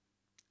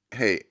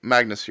Hey,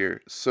 Magnus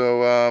here.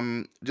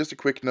 Just a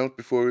quick note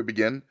before we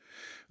begin.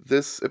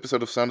 This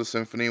episode of Sound of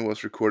Symphony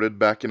was recorded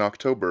back in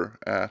October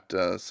at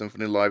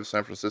Symphony Live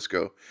San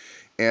Francisco,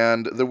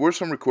 and there were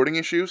some recording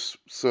issues,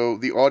 so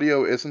the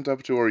audio isn't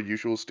up to our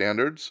usual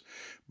standards,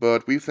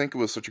 but we think it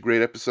was such a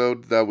great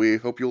episode that we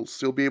hope you'll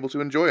still be able to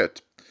enjoy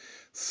it.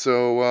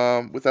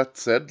 With that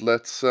said,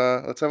 let's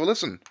have a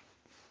listen.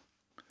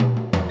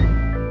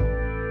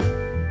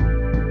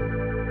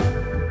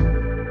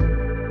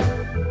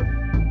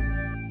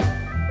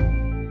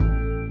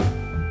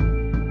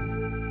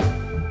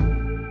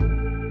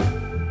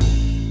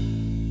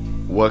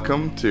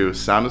 Welcome to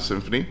Sound of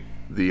Symphony,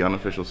 the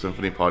unofficial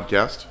symphony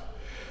podcast.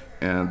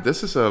 And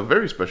this is a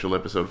very special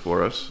episode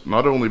for us,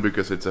 not only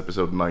because it's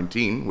episode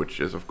 19, which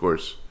is, of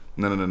course,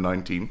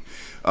 19,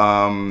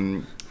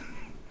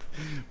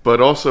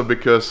 but also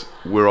because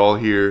we're all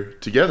here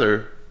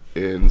together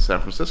in San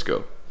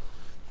Francisco.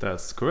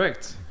 That's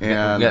correct.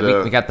 And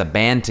we got the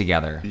band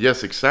together.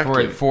 Yes,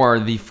 exactly. For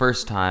the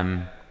first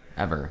time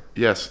ever.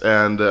 Yes,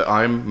 and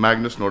I'm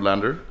Magnus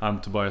Nordlander. I'm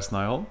Tobias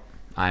Nyholm.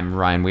 I'm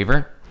Ryan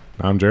Weaver.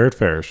 I'm Jared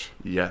Farish.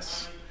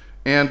 Yes.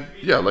 And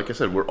yeah, like I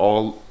said, we're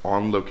all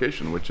on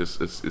location, which is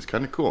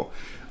kind of cool.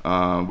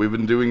 We've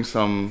been doing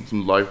some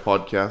live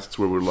podcasts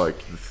where we're like,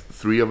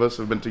 three of us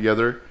have been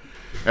together.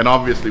 And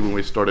obviously when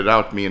we started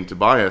out, me and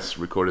Tobias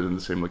recorded in the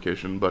same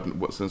location.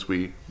 But since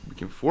we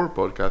became four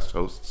podcast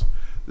hosts,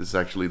 this is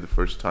actually the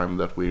first time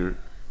that we're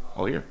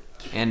all here.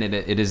 And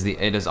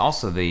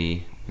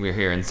we're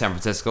here in San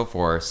Francisco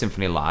for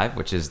Symphony Live,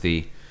 which is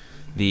the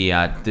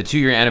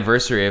 2-year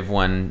anniversary of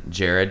when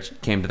Jared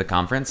came to the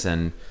conference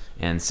and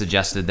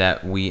suggested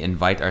that we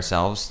invite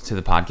ourselves to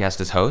the podcast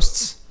as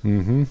hosts.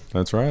 Mm-hmm.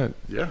 That's right.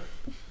 Yeah.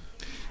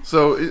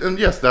 So, and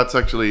yes,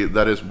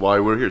 that is why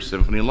we're here,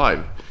 Symphony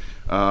Live.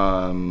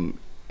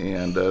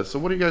 So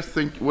what do you guys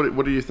think?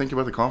 What do you think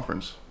about the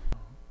conference?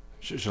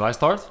 Shall I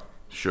start?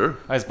 Sure.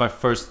 It's my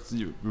first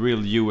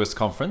real US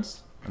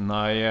conference,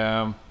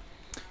 and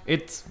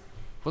it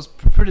was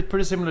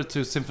pretty similar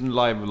to Symphony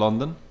Live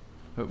London.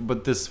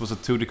 But this was a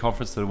 2D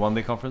conference to a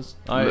 1D conference.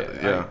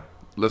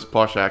 Less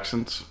posh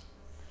accents.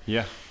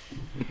 Yeah.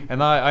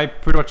 And I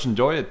pretty much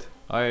enjoy it.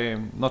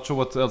 I'm not sure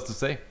what else to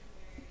say.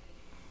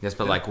 Yes,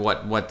 but like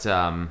what would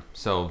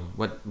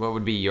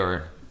be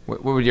your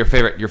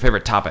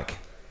favorite topic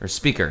or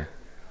speaker?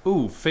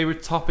 Ooh,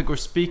 favorite topic or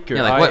speaker?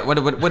 Yeah, like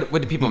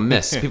what do people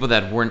miss? People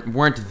that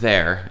weren't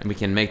there, and we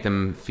can make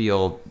them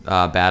feel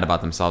bad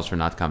about themselves for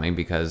not coming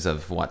because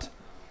of what?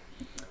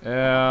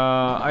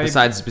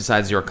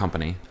 Besides your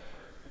company.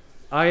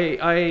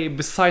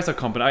 Besides our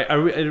company, I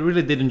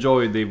really did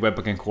enjoy the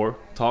Webpack and Core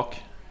talk.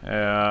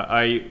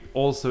 I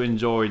also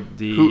enjoyed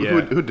the...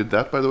 Who did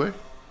that, by the way?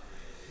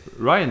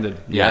 Ryan did.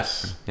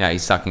 Yes. Yeah,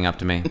 he's sucking up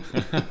to me.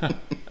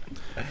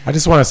 I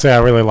just want to say I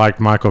really liked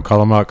Michael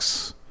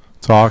Kolomuck's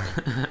talk.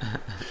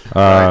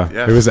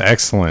 It was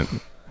excellent.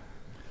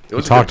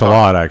 He talked a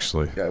lot,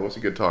 actually. Yeah, it was a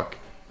good talk.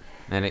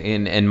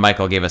 And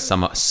Michael gave us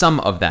some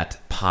of that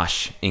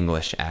posh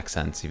English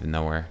accents, even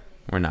though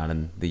we're not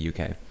in the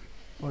UK.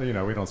 Well,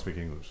 we don't speak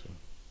English.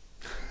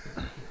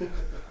 So.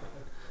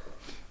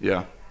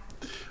 Yeah.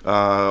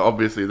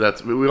 Obviously,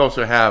 we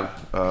also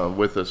have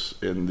with us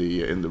in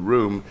the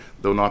room,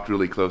 though not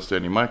really close to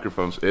any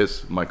microphones,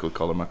 is Michael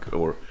Kolomuck,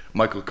 or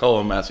Michael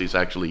Cullum as he's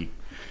actually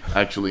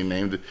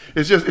named.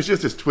 It's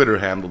just his Twitter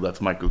handle that's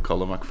Michael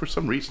Kolomuck. For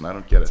some reason, I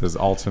don't get it. It's his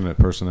alternate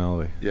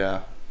personality.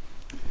 Yeah.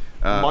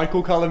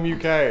 Michael Cullum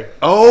UK.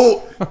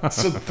 Oh,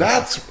 so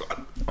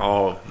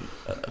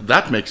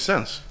that makes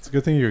sense. It's a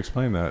good thing you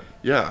explained that.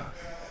 Yeah.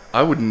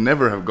 I would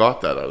never have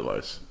got that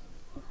otherwise.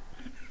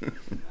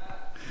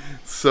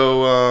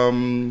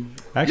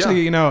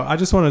 Actually, I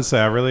just wanted to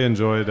say I really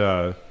enjoyed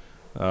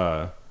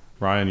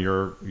Ryan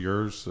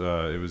yours.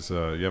 It was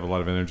you have a lot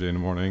of energy in the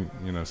morning,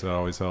 so that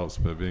always helps.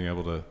 But being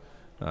able to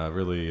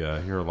really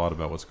hear a lot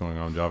about what's going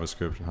on in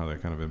JavaScript and how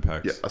that kind of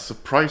impacts. Yeah, a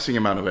surprising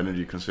amount of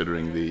energy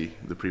considering the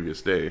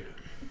previous day.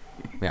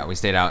 Yeah, we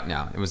stayed out.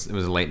 Yeah, it was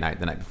a late night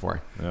the night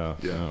before. Yeah,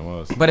 it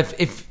was. But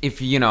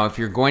if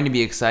you're going to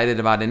be excited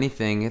about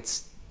anything,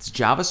 it's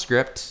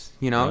JavaScript.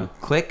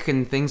 Click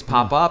and things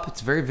pop up.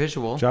 It's very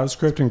visual.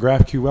 JavaScript and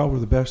GraphQL were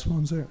the best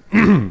ones there.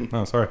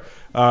 Oh, sorry.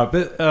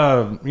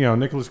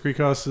 Nicholas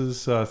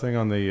Krikos's thing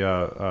on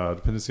the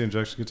dependency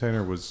injection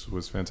container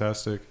was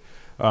fantastic.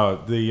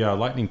 The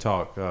lightning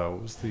talk.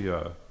 What was the?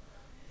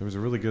 There was a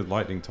really good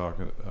lightning talk.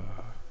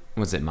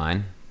 Was it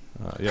mine?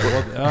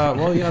 That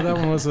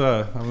one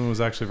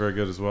was actually very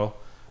good as well.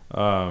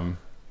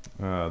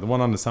 The one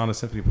on the Sound of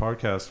Symphony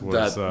podcast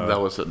was that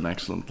was an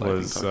excellent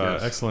lightning talk.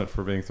 Yes. Excellent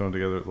for being thrown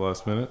together at the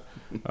last minute.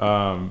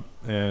 I'm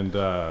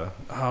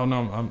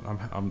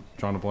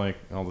drawing a blank.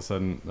 All of a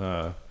sudden,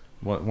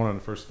 one on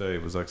the first day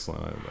was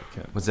excellent. I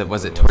can't. Was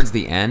it towards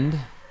the end?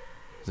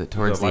 Was it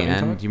towards the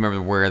end? Talk? Do you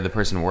remember where the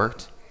person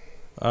worked?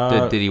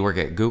 Did he work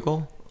at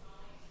Google?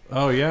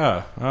 Oh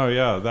yeah.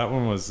 That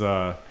one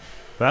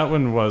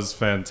was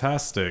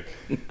fantastic.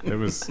 It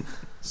was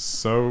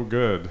So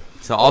good.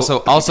 So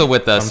also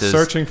with I'm us is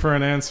searching for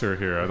an answer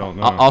here. I don't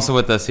know. also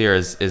with us here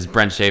is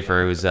Brent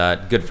Schaefer, who's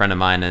a good friend of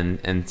mine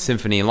and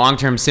Symphony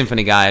long-term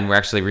Symphony guy, and we're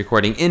actually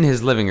recording in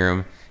his living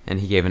room. And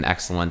he gave an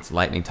excellent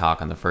lightning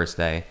talk on the first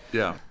day.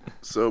 Yeah.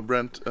 So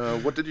Brent,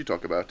 what did you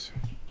talk about?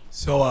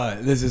 So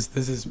this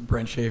is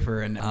Brent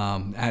Schaefer, and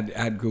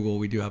at Google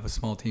we do have a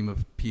small team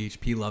of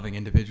PHP loving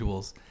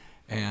individuals,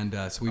 and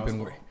so we've been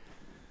working.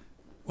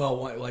 Well,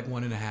 like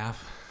 1.5,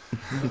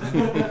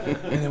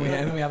 and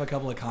then we have a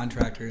couple of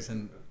contractors,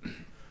 and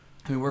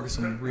we work with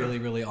some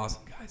really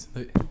awesome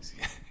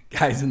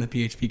guys in the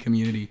PHP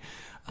community.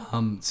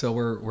 So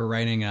we're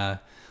writing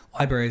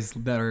libraries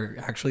that are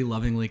actually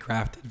lovingly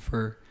crafted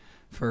for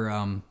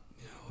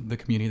the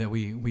community that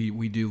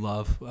we do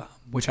love,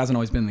 which hasn't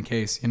always been the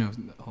case.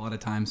 A lot of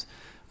times,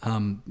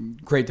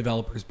 great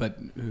developers, but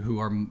who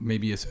are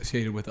maybe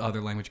associated with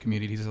other language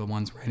communities are the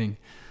ones writing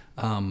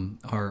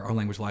our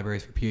language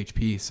libraries for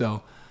PHP.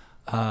 So,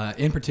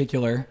 in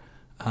particular,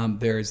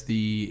 there's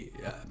the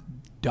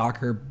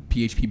Docker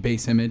PHP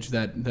base image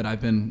that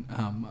I've been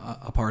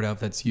a part of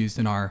that's used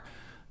in our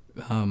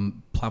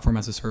platform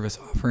as a service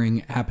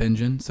offering App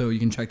Engine. So you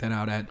can check that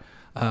out at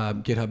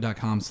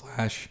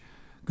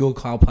github.com/Google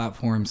Cloud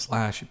Platform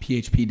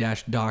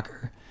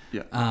 /PHP-Docker.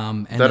 Yeah.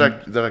 And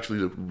that actually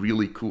looked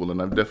really cool,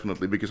 and I'm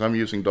definitely, because I'm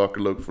using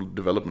Docker for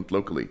development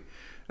locally,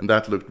 and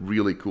that looked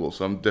really cool.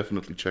 So I'm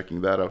definitely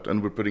checking that out,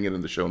 and we're putting it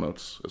in the show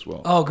notes as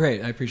well. Oh,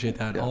 great! I appreciate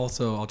that. Yeah.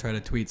 Also, I'll try to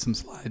tweet some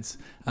slides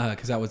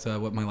because that was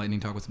what my lightning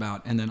talk was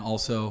about. And then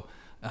also,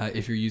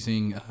 if you're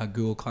using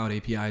Google Cloud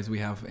APIs, we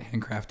have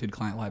handcrafted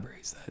client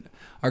libraries that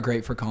are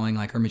great for calling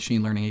like our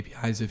machine learning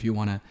APIs if you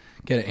want to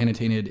get an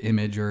annotated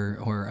image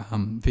or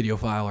video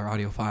file or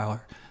audio file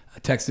or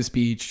text to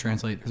speech,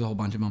 translate. There's a whole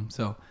bunch of them.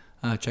 So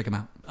check them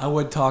out. I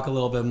would talk a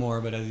little bit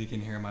more, but as you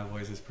can hear, my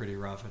voice is pretty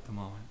rough at the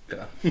moment.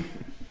 Yeah.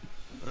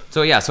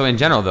 So in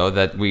general though,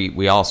 that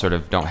we all sort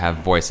of don't have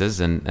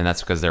voices, and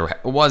that's because there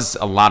was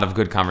a lot of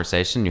good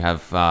conversation. You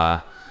have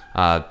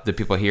the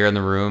people here in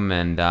the room,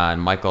 and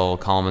Michael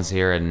Coleman's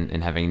here,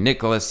 and having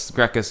Nicholas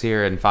Grekus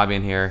here and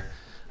Fabian here.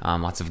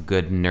 Lots of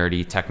good,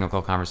 nerdy,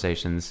 technical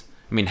conversations.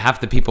 I mean,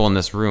 half the people in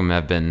this room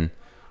have been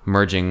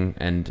merging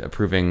and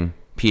approving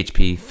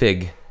PHP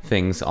Fig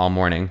things all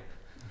morning.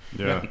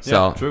 Yeah.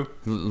 So true.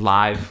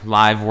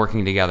 live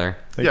working together.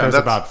 I think there's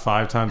about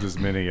 5 times as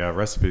many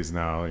recipes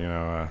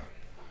now.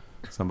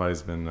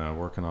 Somebody's been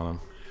working on them.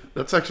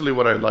 That's actually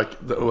what I like.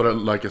 What I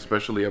like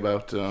especially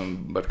about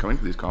coming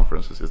to these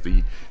conferences is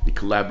the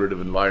collaborative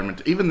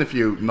environment. Even if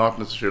you're not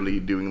necessarily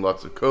doing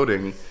lots of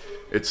coding,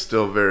 it's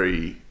still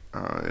very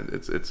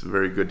it's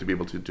very good to be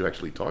able to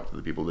actually talk to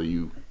the people that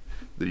you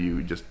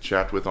just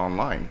chat with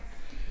online.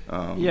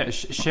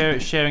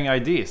 Sharing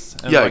ideas.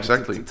 And yeah,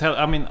 exactly.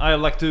 I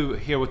like to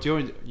hear what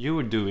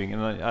you're doing,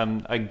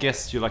 and I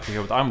guess you like to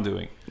hear what I'm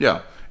doing.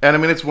 Yeah. And I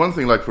mean, it's one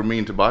thing like for me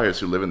and Tobias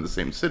who live in the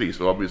same city,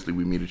 so obviously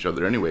we meet each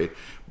other anyway.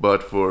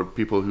 But for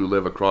people who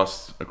live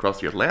across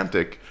the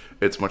Atlantic,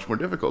 it's much more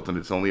difficult, and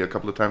it's only a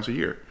couple of times a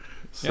year.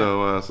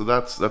 So so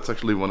that's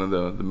actually one of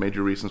the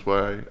major reasons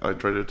why I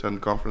try to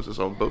attend conferences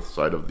on both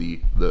sides of the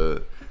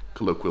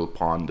colloquial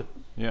pond.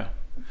 Yeah.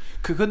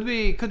 Could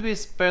we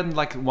spend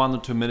like 1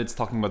 or 2 minutes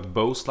talking about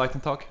Bo's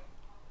lightning talk?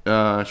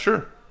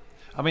 Sure.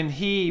 I mean,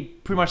 he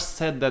pretty much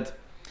said that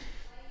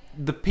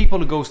the people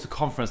who goes to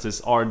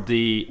conferences are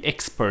the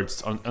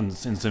experts in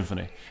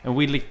Symfony, and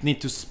we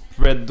need to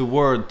spread the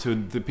word to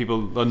the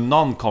people, the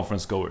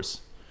non-conference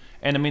goers.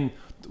 And I mean,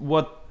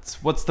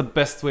 what's the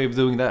best way of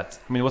doing that?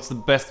 I mean, what's the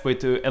best way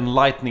to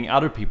enlightening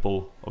other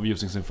people of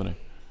using Symfony?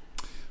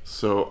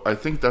 So I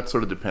think that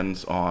sort of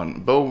depends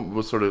on. Bo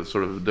was sort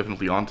of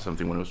definitely onto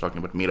something when he was talking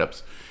about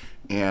meetups,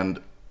 and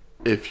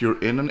if you're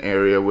in an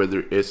area where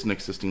there is an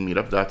existing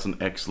meetup, that's an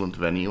excellent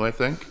venue, I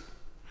think.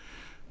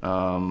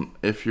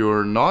 If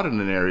you're not in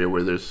an area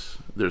where there's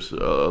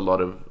a lot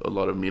of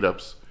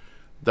meetups,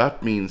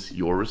 that means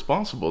you're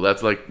responsible.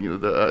 That's like,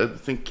 I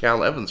think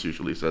Cal Evans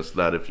usually says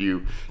that if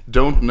you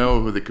don't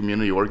know who the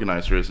community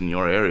organizer is in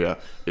your area,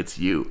 it's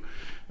you.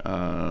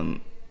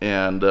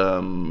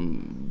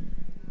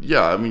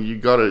 Yeah, I mean, you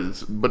gotta,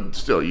 but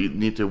still, you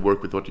need to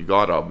work with what you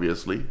got,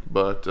 obviously.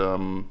 But I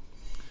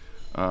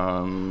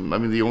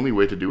mean, the only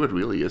way to do it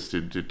really is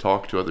to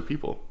talk to other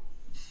people.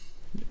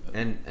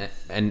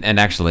 And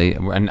actually,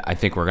 and I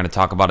think we're going to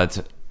talk about it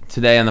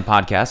today on the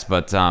podcast,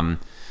 but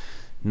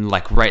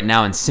like right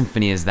now in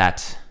Symfony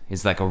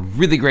is like a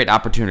really great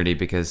opportunity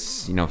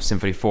because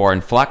Symfony 4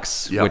 and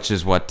Flex, Yep. which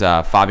is what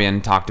Fabian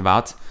talked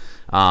about,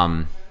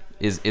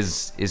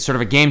 is sort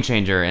of a game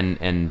changer,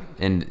 and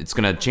it's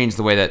going to change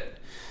the way that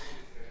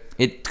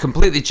it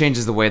completely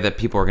changes the way that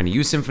people are going to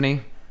use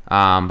Symfony.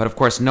 But of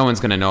course, no one's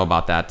going to know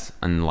about that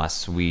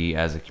unless we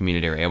as a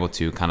community are able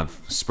to kind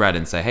of spread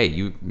and say, hey,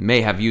 you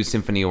may have used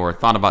Symfony or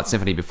thought about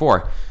Symfony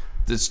before.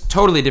 It's a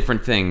totally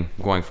different thing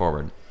going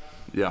forward.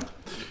 Yeah.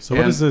 So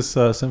what is this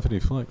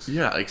Symfony Flex?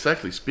 Yeah,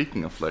 exactly.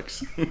 Speaking of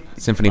Flex.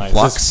 Symfony Nice.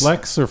 Flux. Is this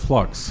Flex or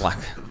Flux?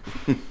 Flex.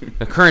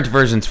 The current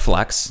version's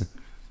Flex.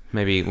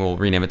 Maybe we'll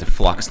rename it to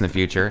Flux in the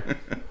future,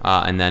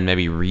 and then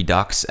maybe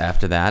Redux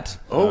after that.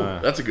 Oh,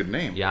 that's a good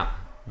name. Yeah.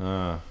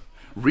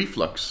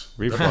 Reflux.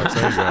 Reflux.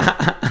 There you go.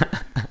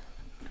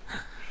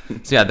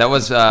 So yeah, that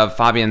was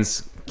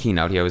Fabian's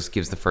keynote. He always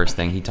gives the first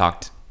thing. He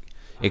talked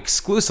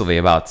exclusively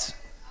about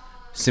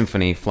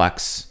Symfony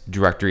Flex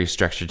directory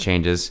structure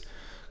changes,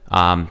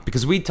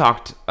 because we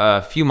talked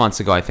a few months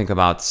ago, I think,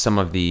 about some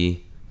of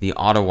the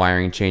auto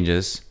wiring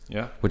changes.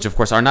 Yeah. Which of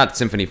course are not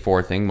Symfony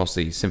 4 thing,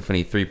 mostly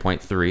Symfony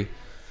 3.3.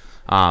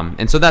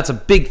 And so that's a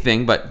big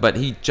thing, but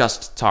he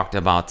just talked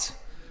about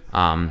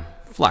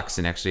Flex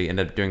and actually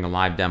ended up doing a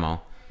live demo.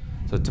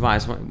 So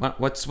Tobias,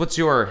 what's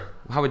your,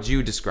 how would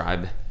you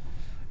describe,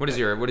 what is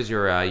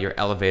your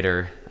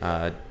elevator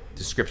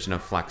description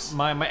of Flex?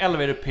 My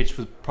elevator pitch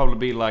would probably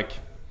be like,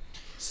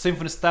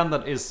 Symfony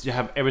Standard is you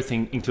have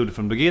everything included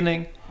from the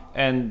beginning,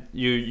 and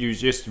you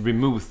just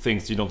remove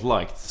things you don't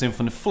like.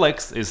 Symfony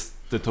Flex is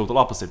the total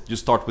opposite. You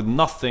start with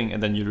nothing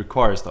and then you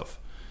require stuff.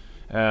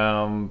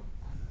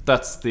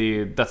 That's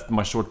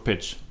my short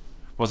pitch.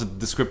 Was it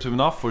descriptive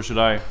enough, or should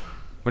I?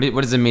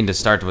 What does it mean to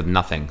start with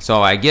nothing?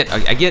 So I get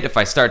if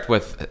I start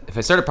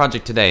a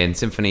project today in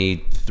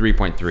Symfony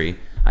 3.3,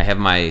 I have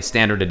my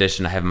standard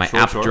edition, I have my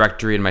app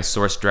directory and my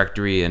source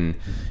directory, and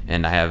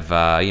I have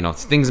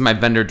things in my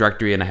vendor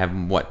directory, and I have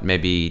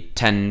maybe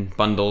 10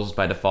 bundles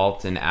by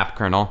default in app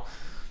kernel.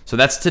 So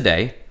that's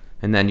today.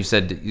 And then you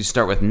said you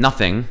start with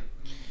nothing.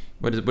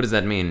 What does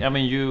that mean? I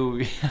mean,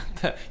 you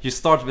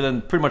start with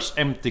a pretty much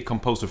empty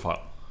composer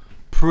file.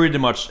 Pretty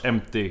much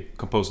empty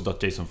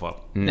composer.json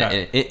file.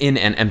 In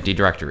an empty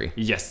directory.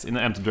 Yes, in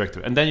an empty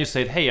directory. And then you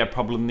said, hey, I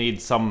probably need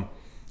this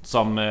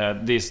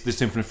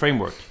Symfony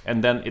framework.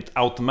 And then it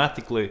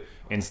automatically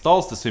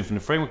installs the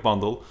Symfony framework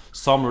bundle,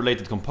 some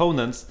related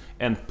components,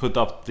 and put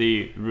up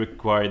the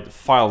required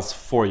files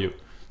for you.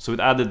 So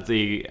it added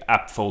the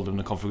app folder and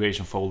the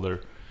configuration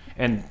folder.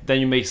 And then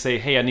you may say,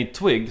 hey, I need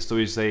Twig. So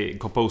you say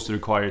composer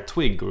required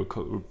Twig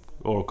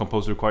or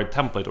composer required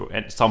template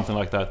or something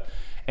like that.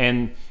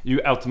 And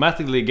you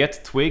automatically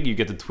get Twig. You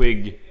get the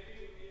Twig.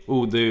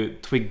 Oh, the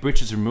Twig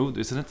bridge is removed,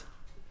 isn't it?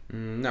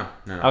 No.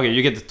 Okay,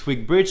 you get the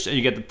Twig bridge and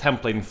you get the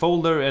templating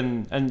folder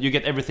and you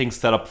get everything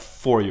set up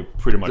for you,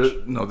 pretty much.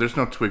 There's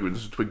no Twig.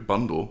 There's a Twig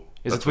bundle.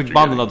 It's a Twig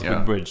bundle, not a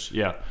Twig bridge.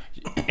 Yeah.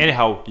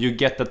 Anyhow, you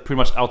get that pretty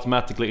much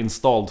automatically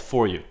installed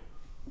for you.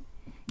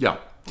 Yeah.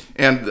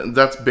 And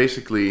that's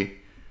basically,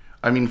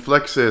 I mean,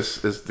 Flex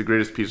is the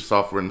greatest piece of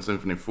software in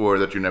Symfony 4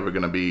 that you're never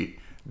going to be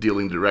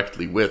dealing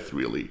directly with,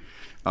 really.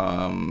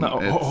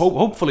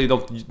 Hopefully you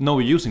don't know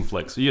you're using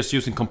Flex. You're just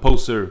using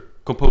composer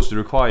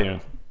require.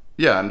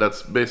 Yeah, and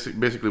that's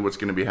basically what's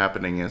going to be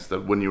happening is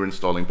that when you're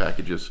installing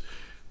packages,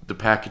 the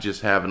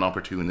packages have an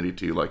opportunity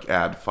to like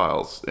add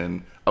files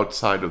in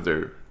outside of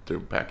their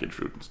package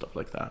root and stuff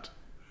like that.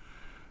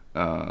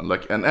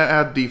 And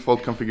add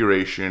default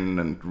configuration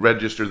and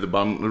register the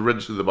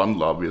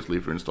bundle obviously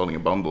if you're installing a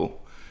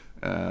bundle.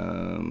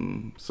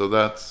 So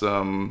that's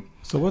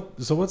So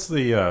what's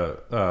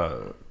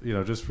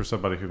the just for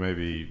somebody who may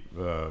be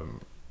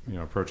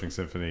approaching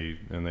Symfony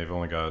and they've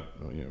only got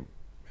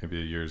maybe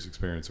a year's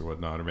experience or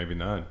whatnot, or maybe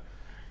none.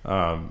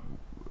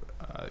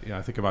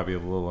 I think it might be a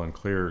little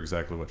unclear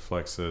exactly what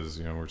Flex is.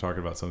 We're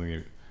talking about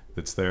something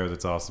that's there,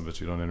 that's awesome, but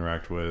you don't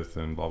interact with,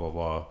 and blah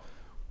blah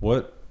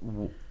blah.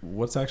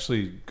 What's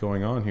actually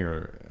going on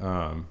here?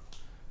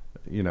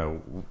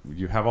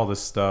 You have all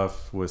this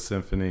stuff with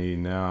Symfony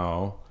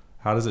now.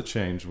 How does it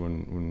change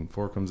when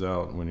 4 comes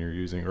out, when you're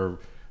using, or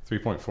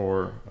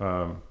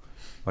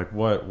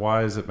 3.4?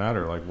 Why does it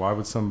matter? Like, why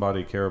would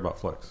somebody care about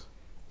Flex?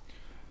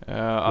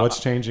 What's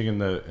changing in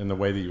the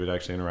way that you would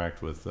actually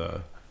interact with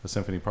a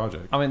Symfony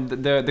project? I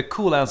mean, the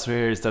cool answer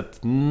here is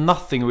that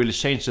nothing really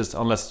changes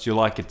unless you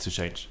like it to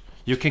change.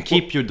 You can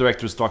keep your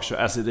directory structure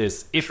as it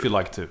is if you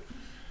like to.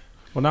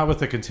 Well, not with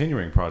the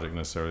continuing project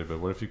necessarily,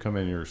 but what if you come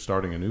in and you're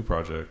starting a new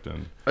project?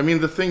 And I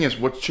mean, the thing is,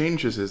 what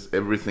changes is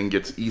everything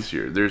gets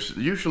easier. There's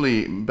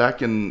usually,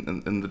 back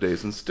in the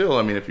days, and still,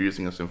 I mean, if you're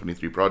using a Symfony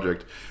 3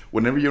 project,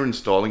 whenever you're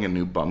installing a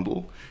new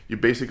bundle, you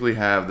basically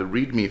have the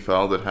README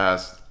file that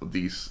has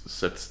these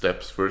set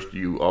steps. First,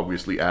 you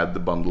obviously add the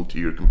bundle to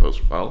your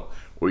composer file,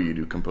 or you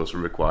do composer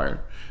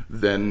require.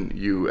 Then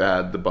you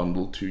add the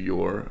bundle to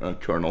your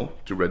kernel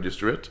to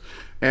register it.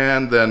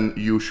 And then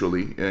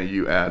usually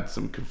you add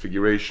some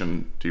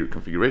configuration to your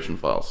configuration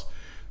files.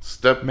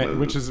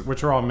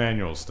 Which are all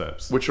manual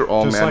steps. Which are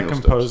all just manual like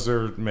steps.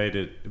 Composer made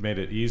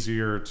it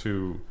easier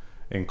to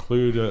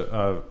include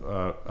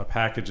a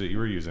package that you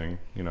were using,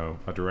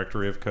 a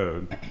directory of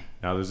code.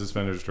 Now there's this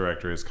vendor's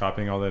directory. It's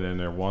copying all that in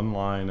there. One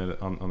line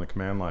on the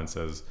command line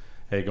says,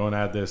 hey, go and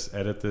add this,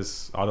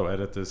 auto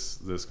edit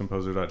this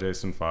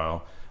composer.json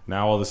file.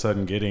 Now all of a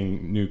sudden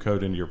getting new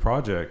code into your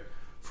project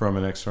from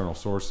an external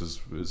source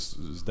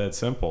is dead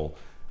simple.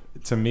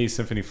 To me,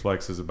 Symfony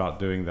Flex is about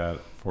doing that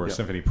for a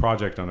Symfony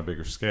project on a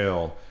bigger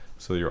scale.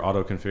 So you're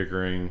auto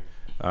configuring.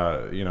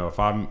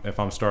 If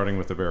I'm starting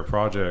with a Bare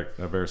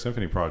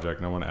Symfony project,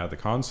 and I want to add the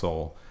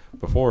console,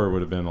 before it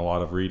would have been a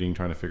lot of reading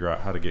trying to figure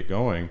out how to get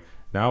going.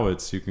 Now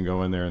you can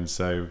go in there and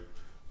say,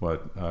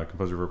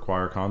 Composer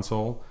Require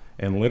console,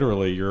 and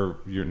literally you're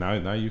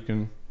now you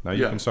can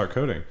start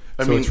coding.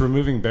 I So mean- it's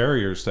removing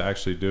barriers to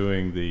actually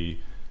doing the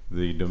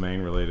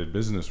domain related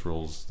business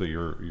rules that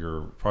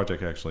your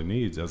project actually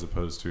needs, as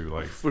opposed to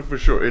like For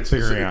sure, it's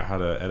figuring out how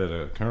to edit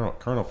a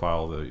kernel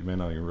file that you may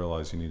not even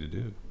realize you need to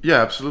do.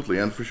 Yeah, absolutely,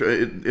 and for sure,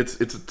 it's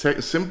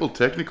a simple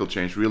technical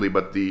change, really.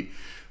 But the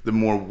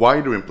more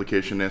wider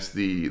implication is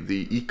the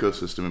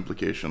ecosystem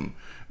implication,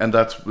 and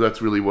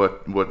that's really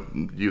what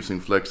using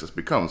Flex has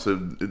become.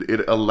 So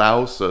it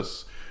allows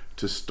us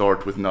to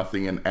start with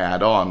nothing and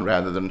add on,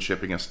 rather than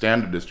shipping a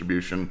standard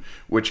distribution,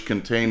 which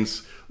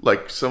contains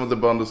like some of the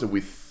bundles that we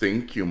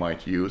think you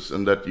might use,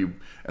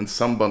 and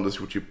some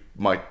bundles which you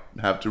might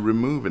have to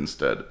remove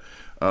instead.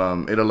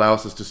 It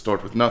allows us to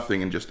start with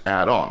nothing and just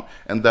add on,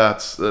 and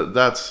that's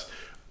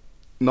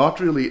not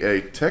really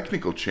a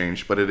technical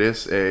change, but it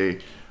is a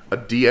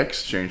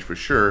DX change for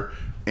sure,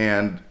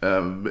 and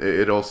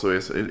it also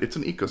is it's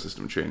an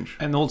ecosystem change.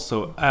 And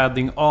also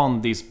adding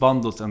on these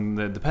bundles and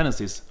the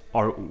dependencies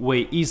are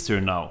way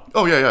easier now.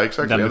 Oh yeah,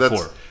 exactly. Than And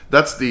before.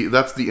 that's the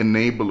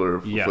enabler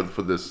Yeah.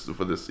 for this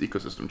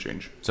ecosystem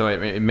change. So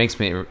it makes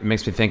me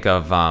think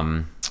of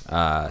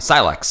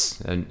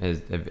Silex.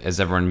 Has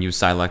everyone used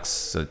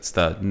Silex? It's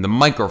the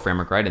micro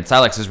framework, right? And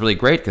Silex is really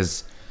great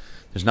because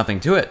there's nothing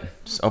to it.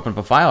 Just open up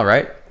a file,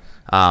 right?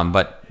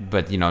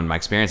 But you know, in my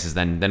experiences,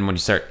 then when you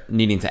start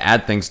needing to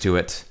add things to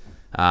it,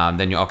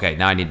 then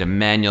now I need to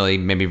manually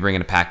maybe bring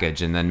in a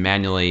package and then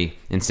manually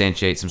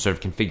instantiate some sort of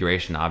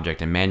configuration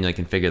object and manually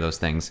configure those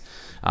things.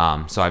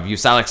 So I've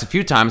used Silex a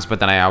few times, but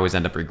then I always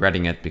end up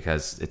regretting it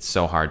because it's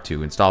so hard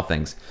to install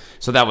things.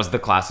 So that was the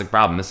classic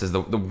problem. This is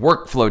the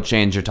workflow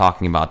change you're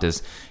talking about,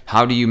 is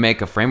how do you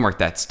make a framework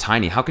that's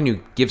tiny? How can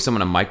you give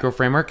someone a micro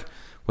framework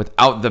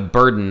without the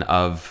burden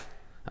of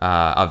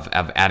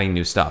adding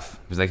new stuff?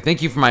 It was like,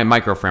 thank you for my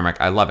micro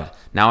framework. I love it.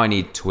 Now I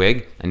need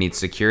Twig, I need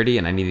security,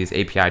 and I need these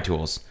API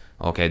tools.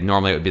 Okay,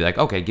 normally it would be like,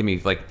 okay, give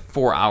me like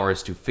 4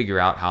 hours to figure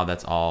out how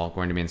that's all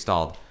going to be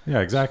installed.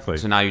 Yeah, exactly.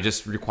 So now you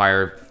just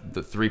require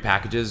the 3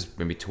 packages,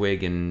 maybe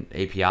Twig and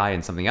API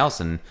and something else.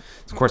 And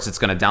of course, it's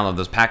going to download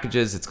those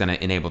packages. It's going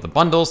to enable the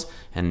bundles,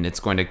 and it's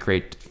going to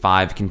create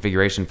 5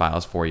 configuration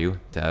files for you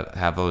to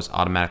have those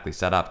automatically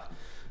set up.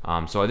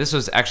 So this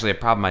was actually a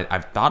problem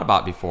I've thought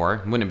about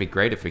before. Wouldn't it be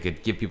great if we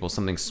could give people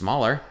something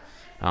smaller?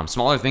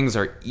 Smaller things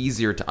are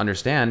easier to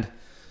understand,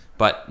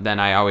 but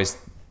then I always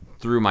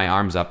threw my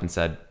arms up and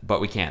said,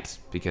 but we can't,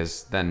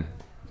 because then,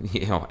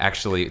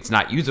 actually it's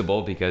not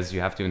usable because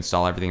you have to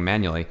install everything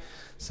manually.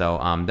 So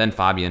then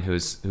Fabian,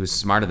 who's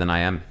smarter than I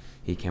am,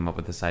 he came up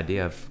with this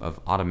idea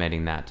of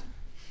automating that.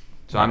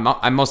 So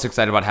I'm most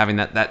excited about having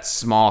that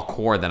small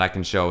core that I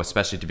can show,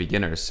 especially to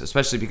beginners,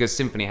 especially because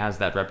Symfony has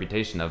that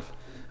reputation of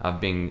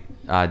being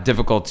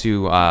difficult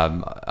to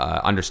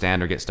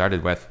understand or get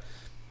started with.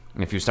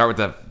 And if you start with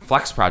the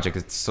Flex project,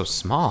 it's so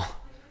small.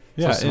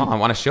 Yeah, so small. I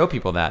want to show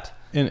people that.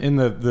 And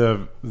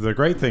the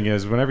great thing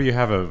is, whenever you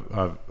have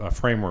a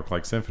framework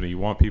like Symfony, you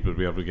want people to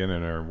be able to get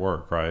in there and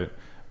work, right?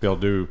 Be able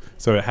to do,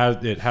 so it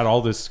had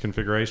all this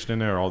configuration in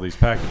there, all these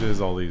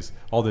packages, all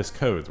this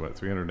code,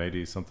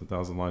 380 something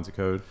thousand lines of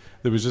code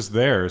that was just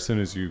there as soon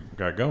as you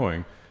got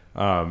going,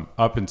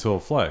 up until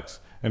Flex.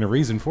 And the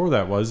reason for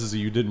that is that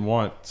you didn't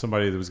want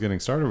somebody that was getting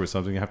started with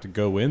something to have to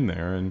go in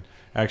there and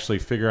actually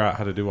figure out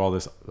how to do all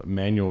this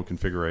manual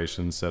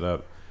configuration, set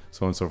up,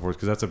 so on and so forth,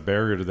 because that's a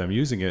barrier to them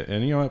using it.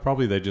 And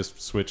probably they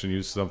just switch and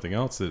use something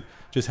else that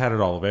just had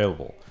it all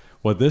available.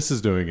 What this is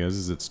doing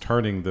is it's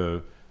turning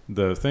the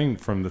thing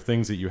from the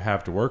things that you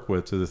have to work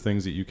with to the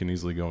things that you can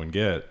easily go and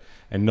get.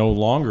 And no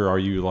longer are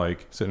you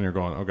like sitting there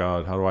going, oh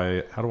God, how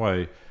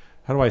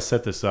do I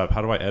set this up?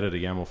 How do I edit a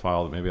YAML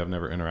file that maybe I've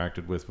never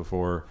interacted with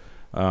before?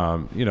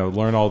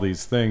 Learn all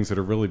these things that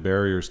are really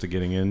barriers to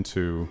getting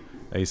into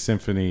a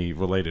Symfony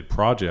related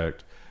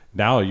project.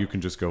 Now you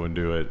can just go and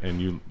do it,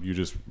 and you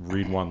just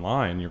read one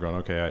line. You're going,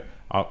 okay,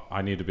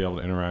 I need to be able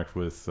to interact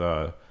with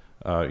a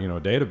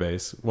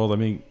database. Well, let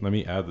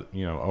me add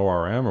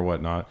ORM or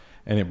whatnot,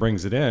 and it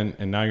brings it in.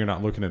 And now you're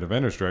not looking at a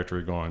vendors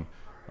directory going,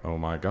 oh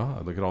my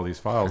God, look at all these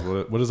files.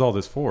 What is all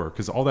this for?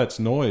 Because all that's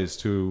noise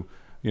to,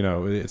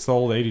 it's the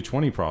old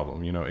 80-20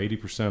 problem.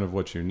 80% of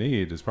what you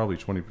need is probably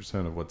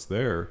 20% of what's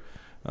there,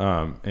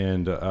 so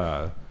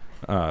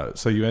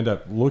you end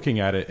up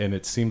looking at it, and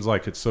it seems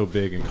like it's so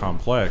big and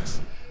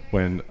complex.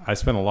 When I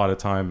spent a lot of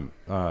time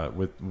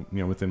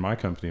within my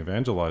company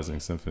evangelizing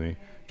Symfony,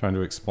 trying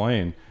to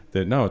explain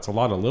that no, it's a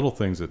lot of little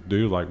things that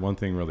do like one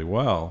thing really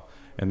well,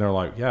 and they're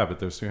like, yeah, but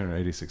there's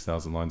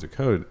 386,000 lines of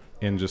code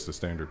in just a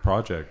standard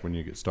project when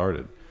you get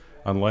started,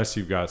 unless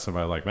you've got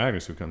somebody like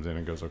Magnus who comes in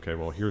and goes, okay,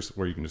 well, here's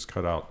where you can just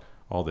cut out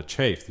all the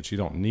chafe that you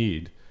don't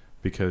need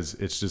because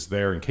it's just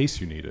there in case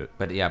you need it.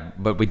 But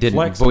we didn't.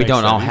 Flex but we makes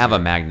don't that all have a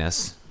easier.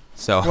 Magnus.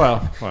 So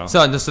Well.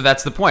 so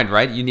that's the point,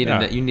 right? You needed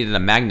Yeah. you needed a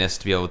Magnus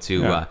to be able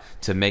to Yeah.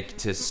 to make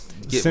to get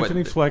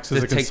Symfony Flex is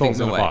to a take things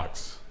consultant in a away.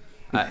 box.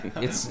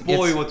 It's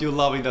What you're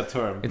loving that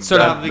term. It's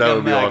sort of- Having that a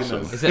would be Magnus.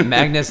 awesome. is it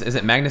Magnus? Is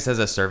it Magnus as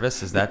a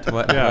service? Is that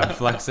what Yeah.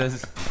 Flex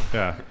is?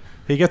 Yeah.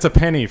 he gets a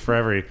penny for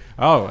every.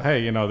 Oh,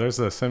 hey, there's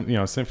a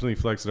Symphony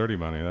Flex dirty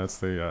money. That's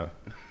the.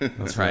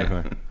 That's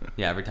right.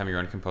 Yeah, every time you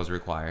run Composer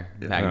Require,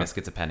 Magnus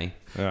gets a penny.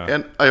 Yeah.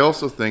 And I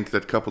also think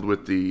that coupled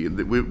with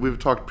we've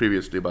talked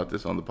previously about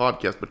this on the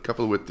podcast, but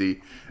coupled with the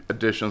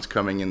additions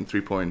coming in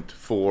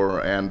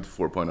 3.4 and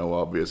 4.0,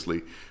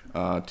 obviously,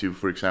 to,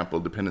 for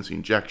example, dependency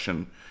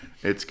injection,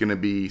 it's going to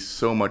be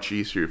so much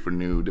easier for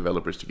new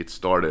developers to get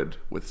started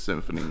with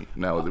Symfony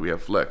now that we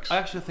have Flex. I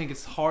actually think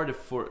it's harder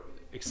for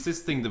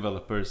existing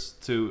developers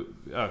to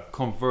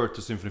convert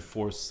to Symfony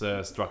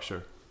 4's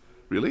structure.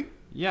 Really?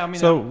 Yeah, I mean.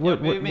 So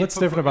what's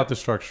different about the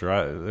structure?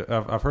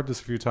 I've heard this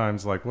a few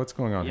times. Like, what's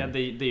going on? Yeah,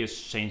 here? they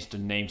just changed the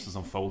names of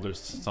some folders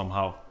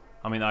somehow.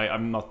 I mean,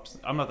 I'm not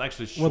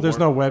actually sure. Well, there's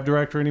no web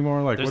directory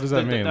anymore. Like, what does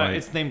that mean? Like,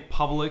 it's named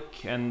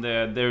public, and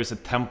there is a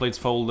templates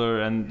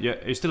folder, and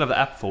you still have the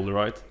app folder,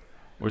 right?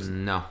 Or is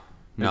No,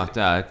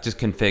 just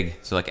config.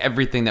 So like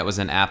everything that was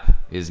an app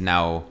is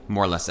now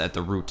more or less at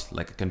the root,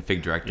 like a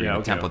config directory,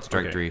 a templates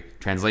directory,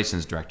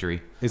 translations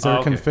directory. Is there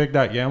a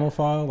config.yaml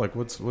file? Like,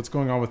 what's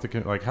going on with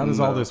like, how does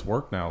all this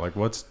work now?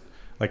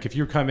 Like, if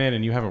you come in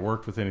and you haven't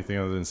worked with anything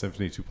other than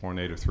Symfony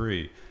 2.8 or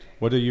 3,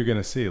 what are you going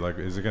to see? Like,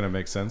 is it going to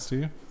make sense to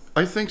you?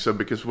 I think so,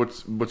 because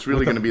what's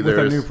really going to be with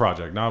there a is new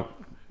project, not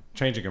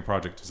changing a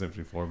project to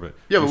Symfony 4, but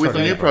yeah, but with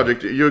the new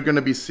project, you're going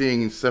to be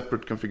seeing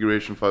separate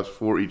configuration files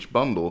for each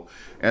bundle,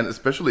 and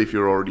especially if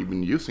you're already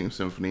been using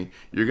Symfony,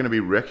 you're going to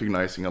be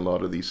recognizing a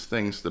lot of these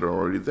things that are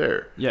already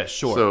there. Yeah,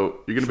 sure.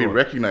 So you're going to be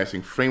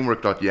recognizing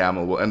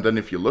framework.yaml, and then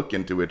if you look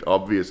into it,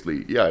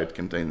 obviously, yeah, it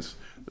contains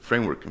the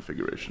framework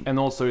configuration. And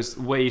also, it's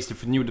way easier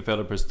for new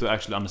developers to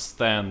actually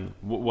understand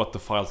what the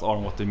files are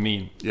and what they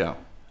mean. Yeah.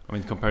 I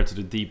mean, compared to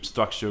the deep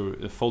structure,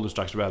 the folder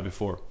structure we had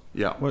before.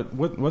 Yeah.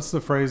 What's the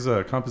phrase?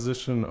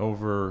 Composition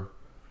over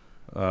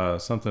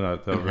something?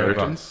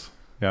 Inheritance.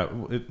 Yeah.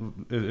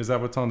 Is that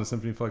what's on the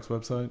Symfony Flex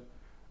website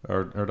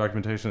or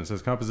documentation? It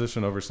says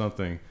composition over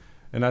something,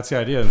 and that's the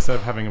idea. Instead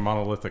of having a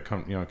monolithic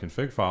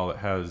config file that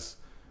has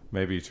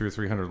maybe 200 or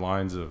 300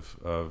 lines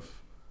of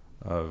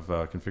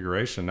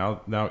configuration,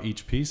 now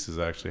each piece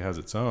actually has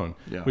its own,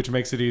 which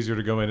makes it easier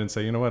to go in and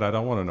say, you know what, I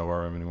don't want to know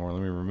RM anymore.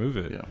 Let me remove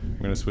it. Yeah. I'm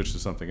going to switch to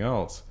something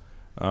else.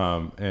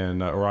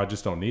 Or I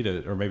just don't need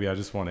it, or maybe I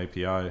just want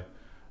API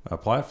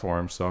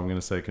platform, so I'm going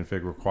to say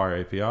config require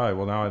API.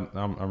 Well, now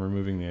I'm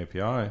removing the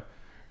API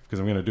because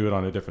I'm going to do it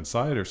on a different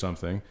site or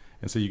something.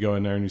 And so you go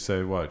in there and you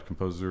say, what,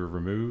 composer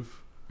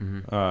remove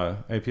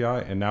API,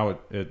 and now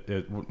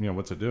it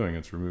what's it doing?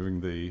 It's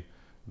removing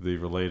the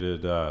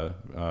related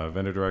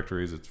vendor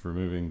directories. It's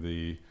removing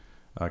the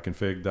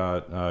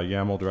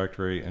config.yaml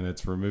directory, and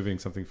it's removing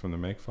something from the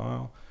make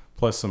file,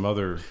 plus some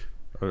other.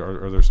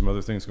 Are there some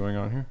other things going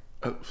on here?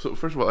 So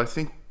first of all, I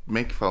think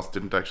makefiles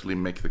didn't actually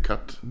make the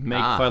cut.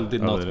 Makefile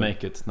did not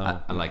make it. No,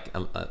 I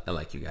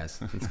like you guys.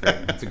 It's great.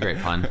 It's a great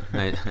pun.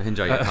 I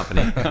enjoy your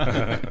company.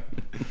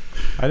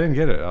 I didn't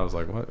get it. I was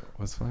like,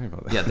 what's funny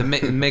about that? Yeah, the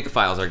make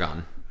files are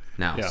gone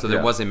now. Yeah. So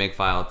there was a make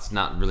file. It's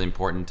not really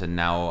important. And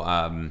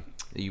now,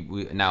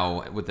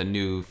 now with the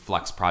new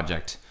Flex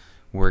project,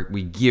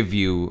 we give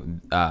you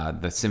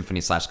the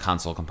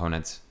Symfony/console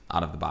components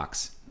out of the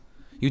box.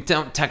 You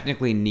don't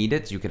technically need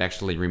it. You could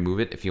actually remove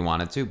it if you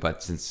wanted to,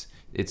 but since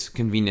it's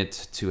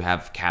convenient to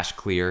have cache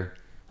clear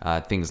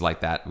things like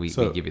that, we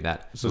give you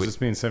that. So does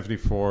this mean Symfony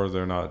 4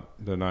 they're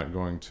not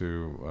going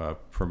to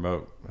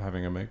promote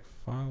having a make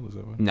file? Is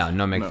that what?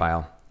 No make file.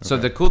 Okay. So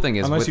the cool thing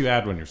is, unless you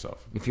add one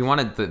yourself. If you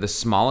wanted the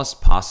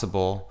smallest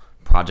possible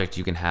project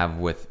you can have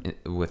with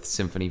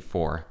Symfony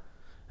 4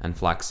 and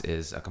Flex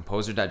is a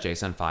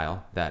composer.json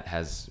file that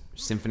has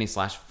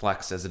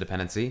Symfony/Flex as a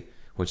dependency,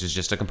 which is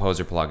just a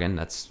composer plugin.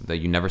 That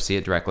you never see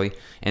it directly,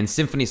 and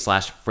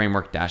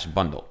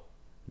Symfony/framework-bundle.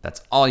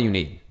 That's all you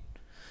need.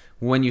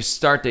 When you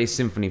start a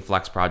Symfony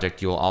Flex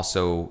project, you'll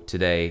also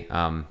today,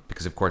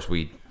 because of course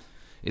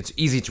it's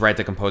easy to write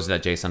the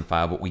composer.json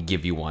file, but we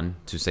give you one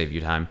to save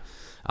you time.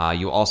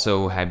 You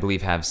also, I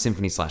believe, have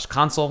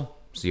Symfony/console,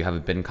 so you have a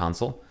bin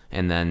console,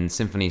 and then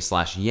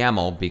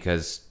Symfony/YAML,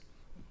 because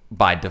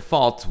by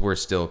default we're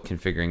still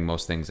configuring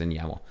most things in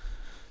YAML.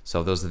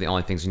 So those are the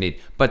only things you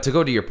need. But to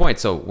go to your point,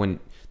 so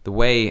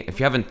if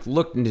you haven't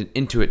looked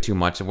into it too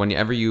much,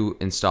 whenever you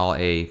install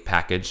a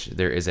package,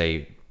 there is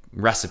a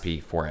recipe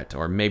for it,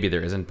 or maybe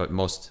there isn't, but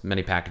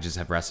many packages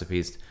have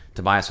recipes.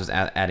 Tobias was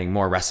adding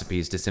more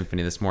recipes to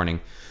Symfony this morning.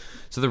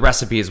 So the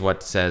recipe is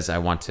what says I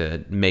want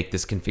to make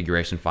this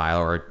configuration file,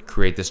 or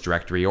create this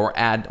directory, or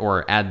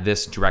add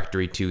this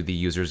directory to the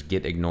user's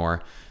git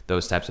ignore,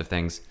 those types of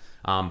things.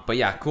 But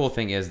yeah, cool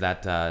thing is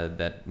that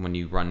when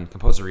you run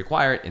composer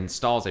require, it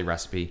installs a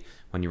recipe.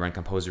 When you run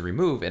composer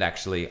remove, it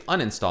actually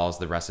uninstalls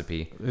the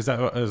recipe. Is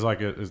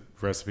like a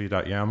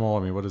recipe.yaml?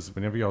 I mean,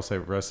 whenever y'all say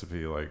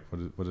recipe, like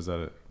what does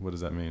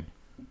that mean?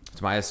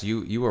 Tobias,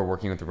 you were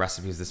working with the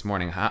recipes this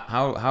morning.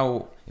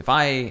 How if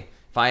I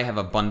have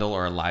a bundle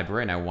or a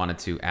library and I wanted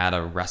to add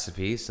a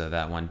recipe so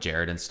that when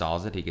Jared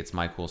installs it, he gets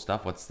my cool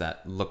stuff, what's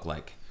that look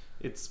like?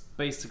 It's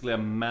basically a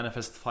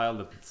manifest file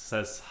that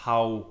says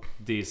how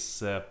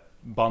this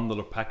bundle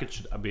or package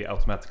should be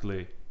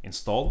automatically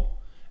installed.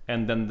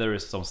 and then there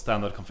is some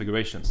standard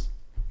configurations.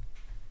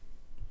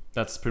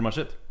 That's pretty much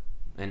it.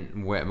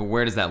 And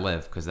where does that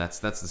live? Because that's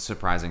the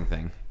surprising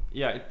thing.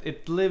 Yeah,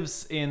 it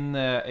lives in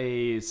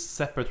a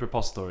separate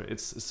repository.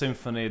 It's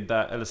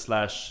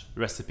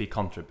symfony.ls/recipe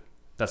contrib.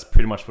 That's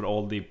pretty much where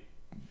all the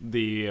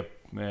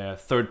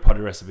third-party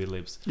recipe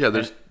lives.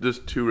 Yeah, there's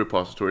two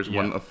repositories. Yeah.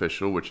 One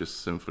official, which is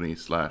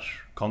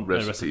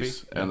Symfony/recipes, recipe,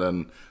 and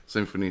then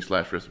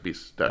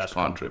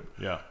Symfony/recipes-contrib.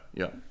 Yeah.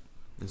 Yeah.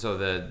 And so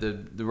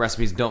the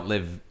recipes don't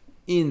live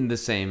in the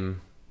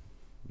same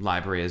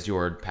library as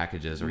your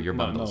packages or your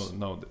bundles.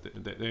 No,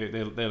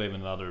 they live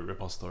in another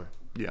repository.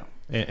 Yeah.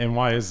 And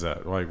why is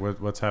that? Like,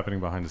 what's happening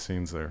behind the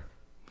scenes there?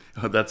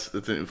 That's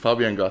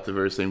Fabian got the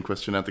very same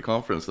question at the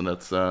conference, and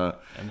that's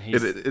And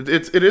he's,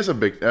 it is a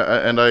big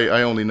and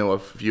I only know a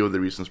few of the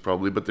reasons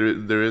probably, but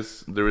there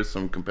is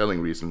some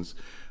compelling reasons.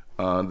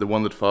 The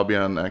one that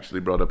Fabian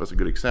actually brought up as a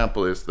good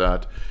example is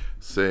that,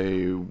 say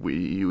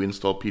you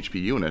install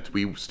PHP Unit,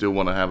 we still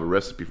want to have a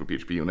recipe for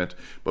PHP Unit,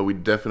 but we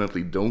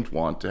definitely don't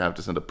want to have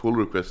to send a pull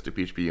request to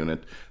PHP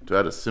Unit to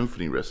add a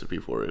Symfony recipe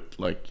for it.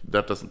 Like,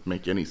 that doesn't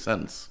make any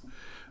sense.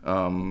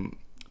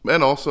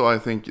 And also, I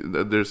think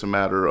that there's a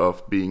matter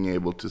of being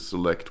able to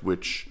select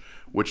which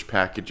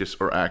packages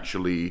are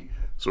actually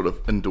sort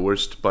of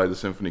endorsed by the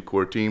Symfony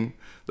core team.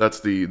 That's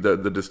the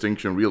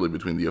distinction really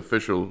between the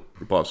official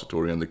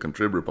repository and the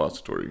contrib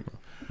repository.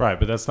 Right,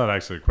 but that's not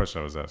actually the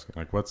question I was asking.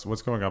 Like,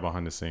 what's going on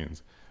behind the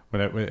scenes?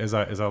 As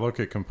I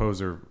look at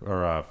Composer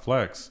or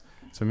Flex,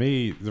 to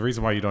me, the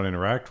reason why you don't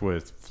interact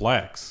with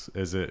Flex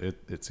is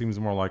it seems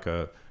more like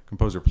a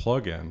Composer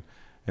plugin.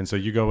 And so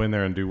you go in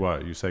there and do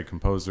what? You say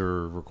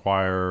composer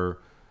require,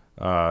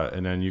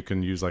 and then you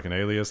can use like an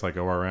alias like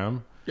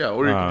ORM. Yeah,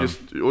 or you can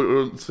just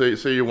or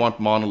say you want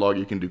monologue,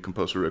 you can do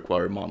composer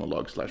require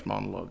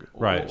monologue/monologue.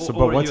 Right. So,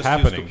 or but what's just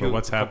happening? use But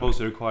what's happening?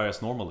 Composer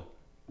requires normally.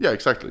 Yeah,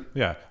 exactly.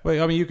 Yeah.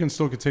 Well, I mean, you can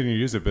still continue to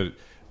use it, but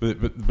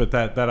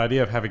that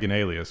idea of having an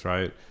alias,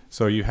 right?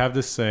 So you have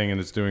this thing and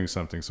it's doing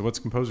something. So what's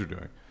Composer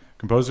doing?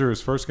 Composer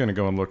is first going to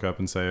go and look up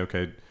and say,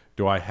 okay,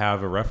 do I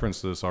have a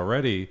reference to this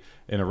already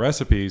in a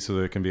recipe so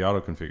that it can be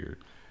auto-configured?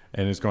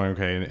 And it's going,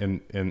 okay,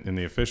 in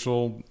the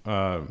official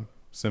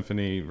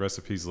Symfony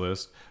recipes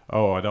list,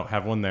 oh, I don't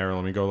have one there.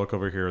 Let me go look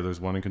over here.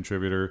 There's one in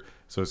contributor.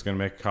 So it's going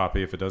to make a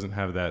copy. If it doesn't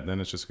have that, then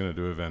it's just going to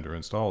do a vendor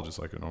install just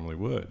like it normally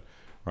would,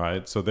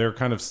 right? So they're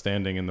kind of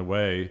standing in the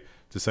way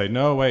to say,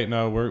 no, wait,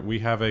 no, we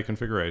have a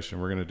configuration.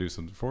 We're going to do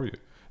something for you.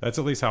 That's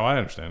at least how I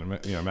understand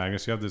it. You know,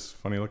 Magnus, you have this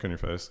funny look on your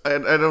face. I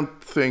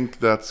don't think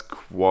that's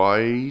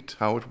quite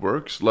how it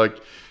works.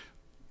 Like,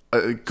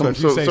 if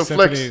you say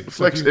Symfony-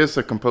 Flex is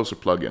a Composer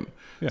plugin.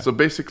 Yeah. So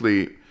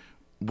basically,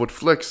 what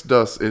Flex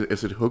does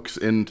is it hooks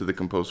into the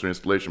Composer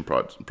installation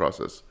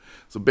process.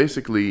 So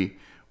basically,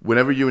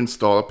 whenever you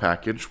install a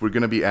package, we're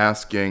going to be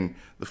asking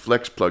the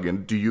Flex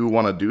plugin, do you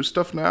want to do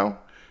stuff now?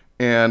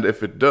 And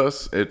if it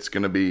does, it's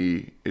going to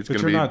be You're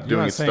doing not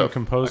its saying stuff.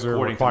 composer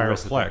According to the require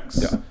recipe.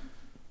 Flex. Yeah.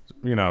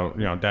 You know,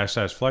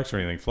 -- Flex or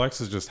anything.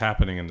 Flex is just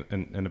happening in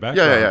the background.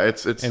 Yeah.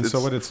 And so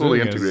what it's fully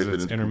doing is integrated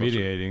it's into Composer.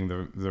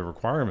 intermediating the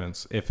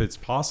requirements if it's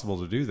possible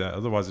to do that.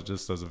 Otherwise, it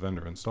just does a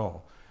vendor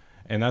install.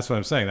 And that's what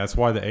I'm saying. That's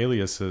why the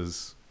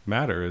aliases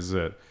matter. Is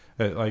that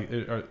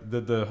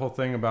the whole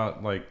thing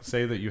about, like,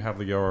 say that you have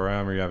the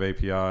ORM or you have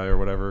API or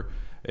whatever.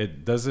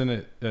 It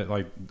doesn't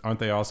like, aren't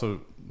they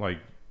also like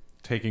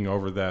taking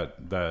over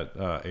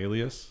that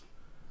alias?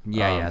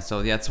 Yeah.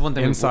 So that's one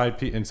thing.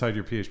 Inside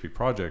your PHP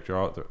project, you're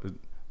out there,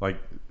 like,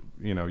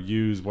 you know,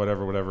 use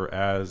whatever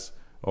as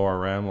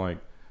ORM. Like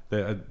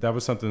that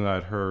was something that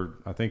I'd heard,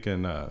 I think,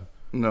 in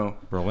No.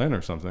 Berlin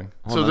or something.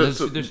 Hold on,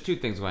 there's two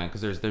things going on,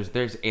 because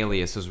there's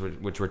aliases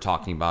which we're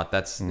talking about.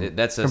 That's a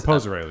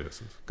Composer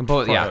aliases.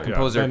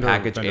 Composer Vendor-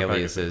 package vendor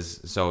aliases.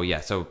 So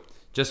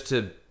just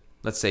to,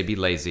 let's say, be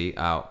lazy,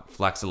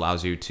 Flex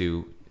allows you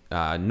to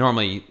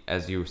normally,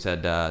 as you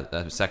said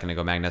a second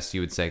ago, Magnus,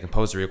 you would say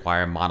composer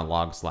require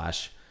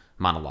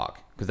monologue/monologue,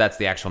 because that's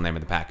the actual name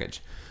of the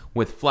package.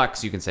 With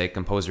Flex, you can say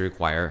composer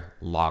require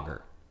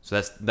logger.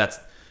 So that's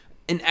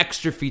an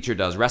extra feature.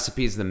 Does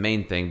recipe is the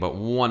main thing, but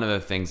one of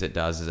the things it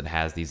does is it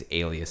has these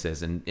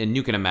aliases, and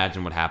you can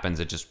imagine what happens.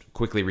 It just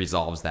quickly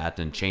resolves that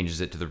and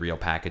changes it to the real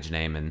package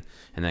name, and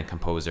then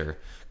composer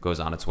goes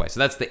on its way. So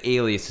that's the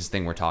aliases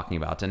thing we're talking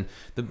about. And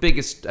the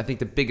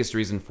biggest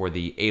reason for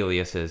the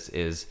aliases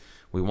is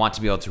we want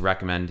to be able to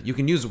recommend, you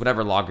can use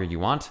whatever logger you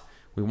want.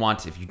 We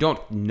want, if you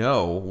don't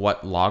know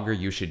what logger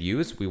you should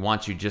use, we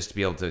want you just to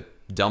be able to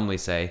dumbly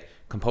say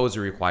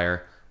composer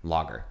require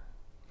logger,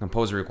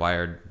 composer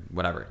required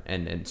whatever.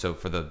 And so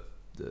for the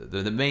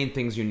main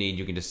things you need,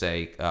 you can just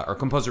say, or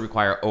composer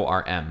require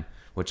ORM,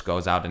 which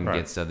goes out and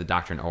gets the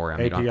doctrine ORM.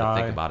 API, you don't have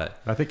to think about it.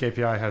 I think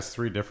API has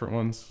 3 different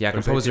ones. Yeah,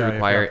 There's composer API,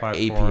 require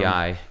platform,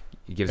 API.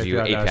 It gives you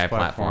API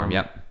platform.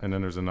 Yep. And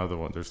then there's another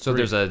one. There's So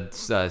 3.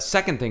 there's a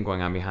second thing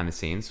going on behind the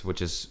scenes,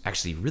 which is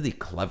actually really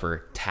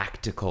clever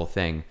tactical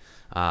thing.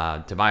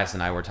 Tobias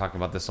and I were talking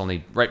about this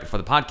only right before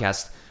the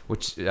podcast,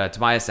 which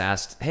Tobias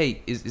asked,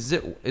 "Hey, is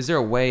there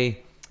a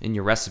way in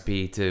your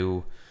recipe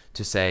to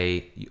to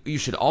say you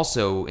should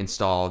also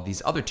install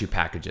these other two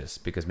packages,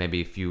 because maybe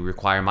if you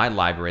require my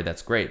library,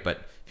 that's great,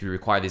 but if you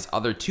require these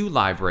other two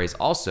libraries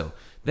also,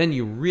 then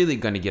you're really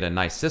going to get a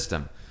nice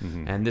system.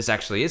 And this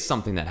actually is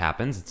something that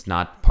happens. It's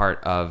not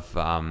part of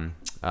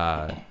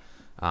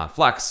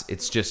Flux.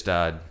 It's just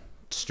a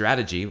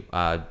strategy.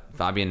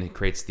 Fabian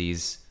creates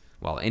these,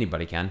 well,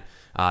 anybody can,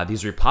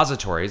 these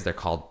repositories. They're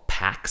called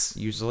packs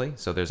usually.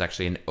 So there's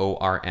actually an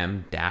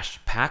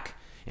ORM-pack,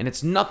 and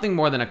it's nothing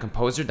more than a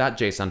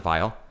composer.json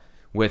file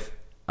with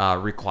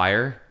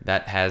require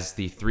that has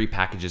the three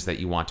packages that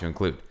you want to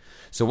include.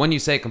 So when you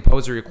say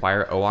composer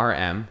require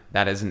ORM,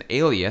 that is an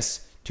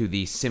alias to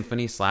the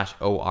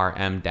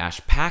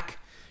Symfony/ORM-pack,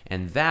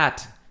 and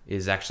that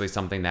is actually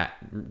something that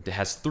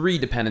has three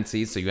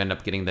dependencies. So you end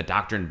up getting the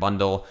doctrine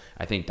bundle,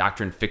 I think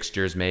doctrine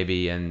fixtures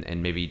maybe,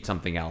 and maybe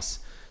something else.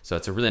 So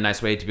it's a really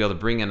nice way to be able to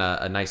bring in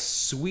a nice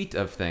suite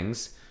of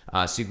things,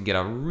 so you can get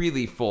a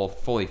really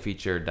fully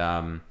featured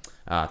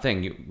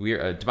thing.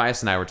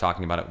 Tobias and I were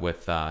talking about it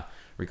with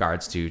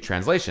regards to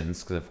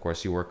translations, because of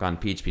course you work on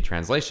PHP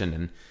translation,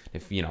 and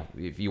if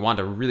you want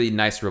a really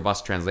nice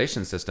robust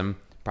translation system,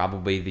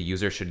 probably the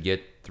user should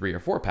get 3 or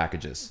 4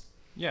 packages.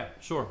 Yeah,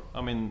 sure.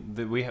 I mean,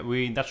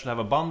 we naturally have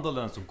a bundle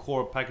and some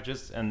core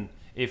packages, and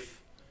if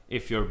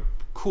you're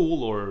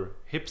cool or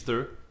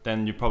hipster,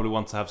 then you probably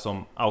want to have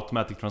some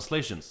automatic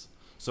translations.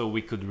 So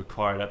we could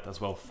require that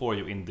as well for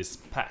you in this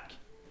pack.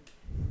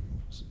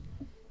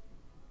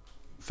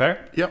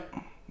 Fair? Yep.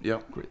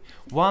 Great.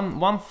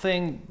 One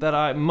thing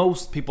that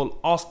most people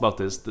ask about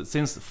is that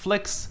since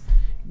Flex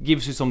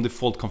gives you some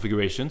default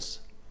configurations,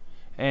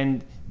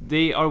 and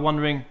they are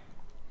wondering,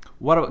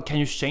 can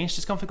you change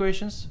these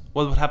configurations?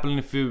 What would happen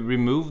if you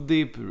remove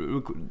the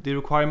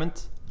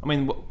requirement? I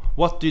mean,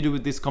 what do you do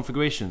with these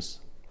configurations?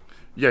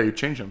 Yeah, you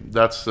change them.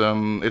 That's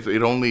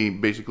it only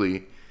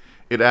basically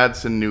it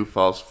adds in new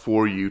files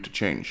for you to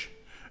change.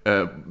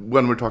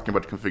 When we're talking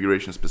about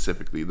configuration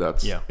specifically, it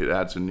adds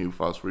in new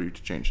files for you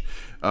to change.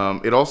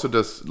 It also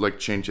does like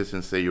changes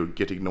in, say, your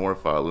gitignore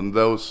file, and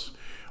those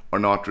are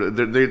not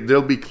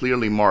they'll be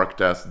clearly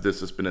marked as this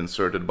has been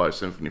inserted by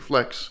Symfony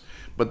Flex,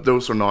 but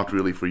those are not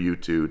really for you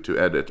to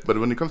edit. But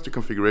when it comes to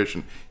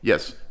configuration,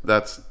 yes,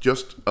 that's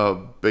just a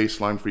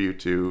baseline for you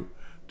to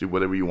do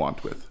whatever you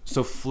want with.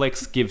 So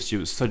Flex gives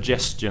you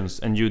suggestions,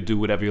 and you do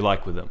whatever you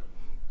like with them.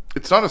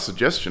 It's not a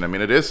suggestion. I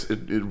mean, it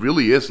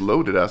really is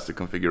loaded as the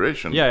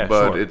configuration. Yeah,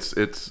 but sure.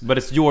 it's But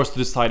it's yours to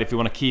decide if you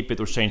want to keep it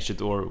or change it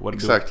or what.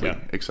 Exactly.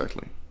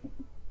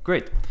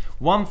 Great.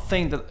 One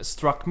thing that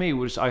struck me,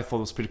 which I thought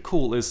was pretty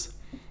cool, is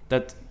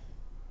that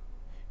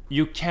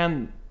you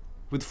can,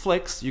 with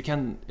Flex, you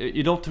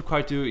don't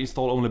require to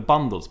install only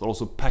bundles, but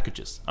also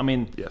packages. I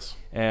mean, yes.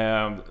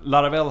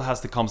 Laravel has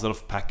the concept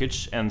of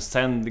package, and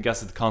Zend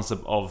gets the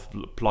concept of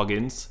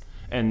plugins,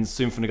 and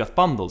Symfony got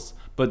bundles.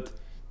 But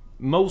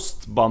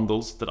most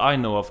bundles that I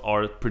know of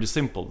are pretty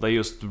simple. They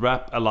just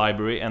wrap a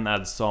library and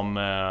add some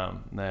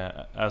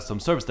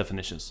service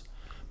definitions.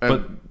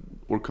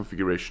 Or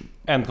configuration.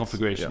 And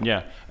configuration,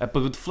 yeah. But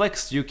with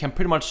Flex, you can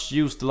pretty much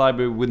use the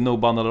library with no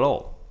bundle at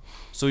all.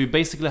 So you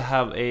basically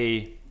have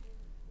you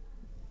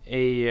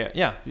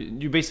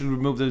basically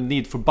remove the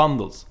need for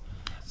bundles.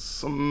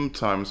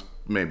 Sometimes,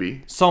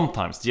 maybe.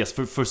 Sometimes, yes,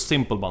 for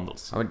simple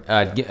bundles. I would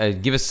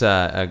give us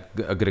a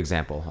good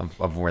example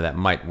of where that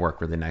might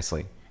work really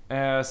nicely.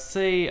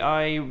 Say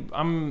I'm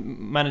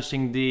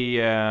managing the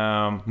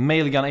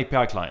Mailgun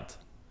API client.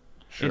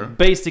 Sure. It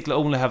basically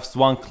only has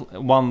one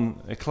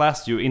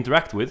class you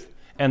interact with,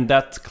 and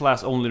that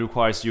class only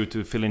requires you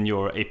to fill in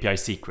your API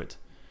secret.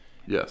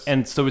 Yes.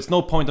 And so it's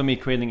no point of me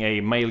creating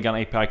a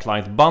Mailgun API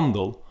client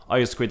bundle.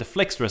 I just create a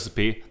Flex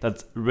recipe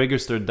that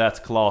registered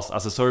that class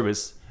as a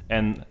service,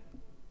 and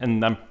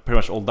I'm pretty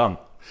much all done.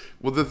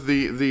 Well,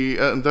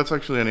 that's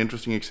actually an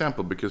interesting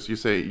example, because you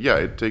say,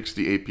 it takes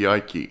the API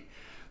key.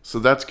 So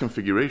that's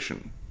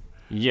configuration.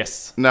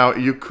 Yes. Now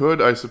you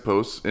could, I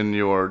suppose,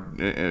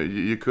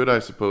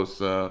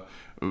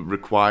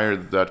 require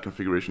that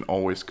configuration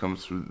always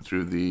comes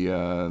through the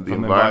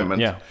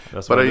environment. Yeah,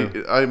 that's but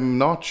what I'm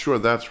not sure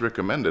that's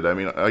recommended. I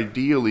mean,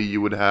 ideally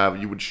you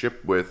would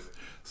ship with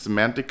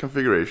semantic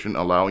configuration,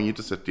 allowing you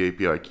to set the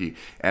API key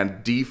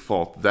and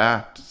default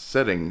that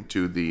setting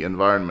to the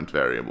environment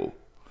variable,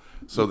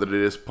 so that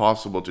it is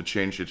possible to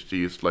change it to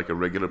use like a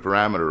regular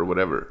parameter or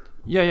whatever.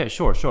 Yeah,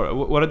 sure.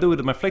 What I do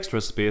with my Flex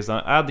recipe is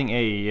I'm adding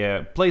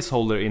a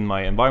placeholder in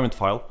my environment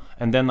file,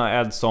 and then I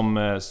add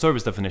some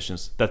service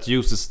definitions that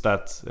uses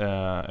that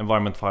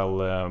environment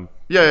file.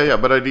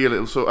 But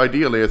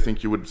ideally, I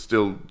think you would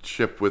still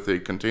ship with a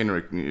container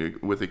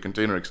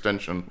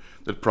extension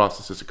that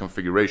processes a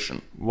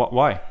configuration.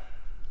 Why?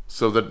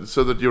 So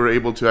that you're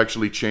able to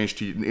actually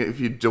change if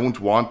you don't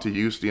want to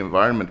use the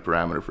environment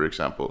parameter, for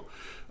example,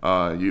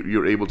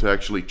 you're able to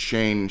actually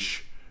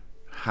change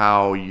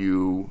how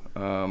you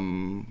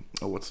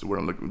what's the word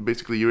I'm looking?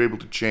 Basically, you're able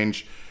to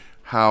change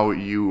how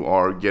you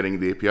are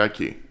getting the API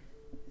key.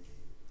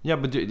 Yeah,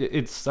 but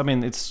it's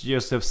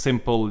just a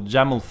simple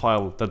YAML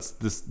file that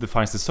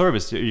defines the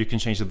service. You can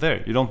change it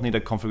there. You don't need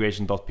a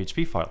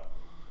configuration.php file.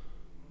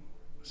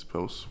 I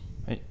suppose.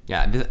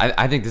 Yeah,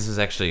 I think this is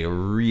actually a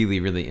really,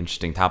 really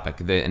interesting topic.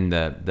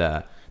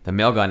 The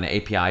Mailgun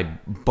API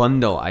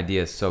bundle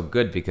idea is so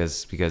good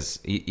because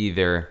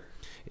either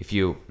if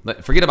you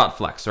forget about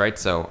Flex, right?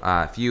 So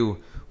if you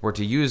were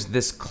to use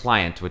this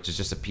client, which is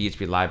just a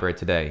PHP library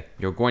today,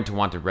 you're going to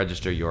want to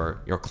register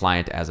your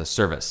client as a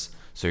service.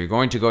 So you're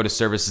going to go to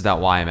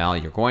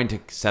services.yml, you're going to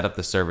set up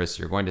the service,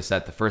 you're going to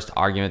set the first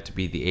argument to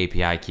be the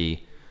API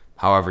key.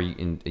 However,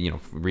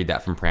 read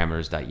that from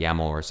parameters.yaml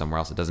or somewhere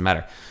else, it doesn't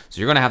matter.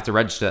 So you're going to have to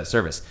register that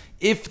service.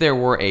 If there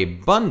were a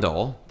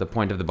bundle, the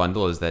point of the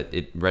bundle is that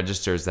it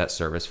registers that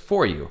service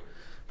for you.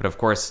 But of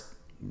course,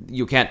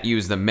 you can't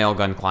use the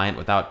Mailgun client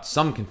without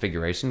some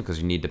configuration because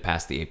you need to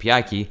pass the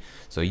API key.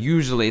 So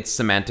usually it's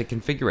semantic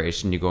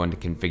configuration. You go into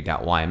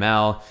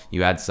config.yml,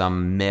 you add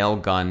some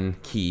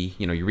Mailgun key.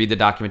 You read the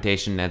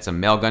documentation, add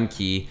some Mailgun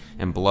key,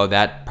 and below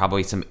that,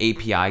 probably some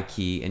API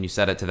key, and you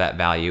set it to that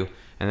value.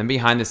 And then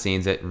behind the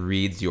scenes, it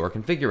reads your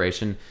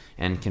configuration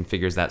and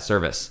configures that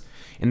service.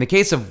 In the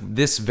case of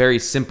this very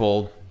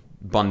simple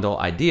bundle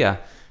idea,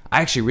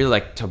 I actually really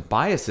like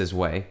Tobias's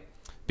way,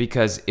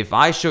 because if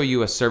I show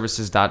you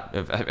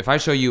if I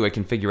show you a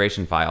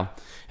configuration file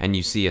and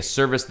you see a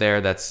service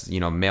there that's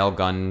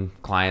Mailgun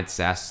client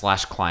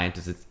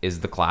 /client is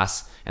the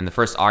class, and the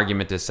first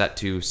argument is set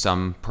to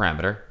some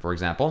parameter, for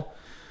example,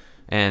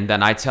 and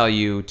then I tell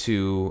you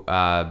to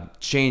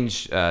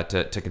change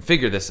to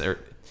configure this.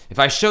 If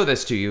I show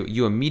this to you,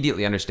 you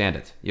immediately understand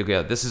it. You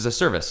go, this is a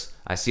service.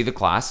 I see the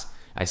class.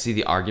 I see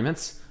the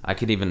arguments. I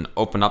could even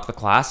open up the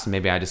class.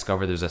 Maybe I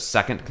discover there's a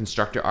second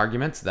constructor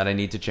argument that I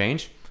need to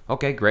change.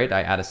 Okay, great.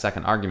 I add a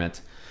second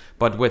argument.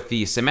 But with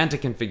the semantic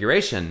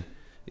configuration,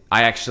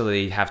 I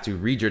actually have to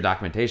read your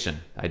documentation.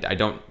 I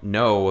don't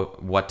know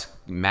what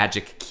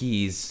magic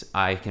keys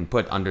I can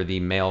put under the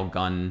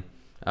Mailgun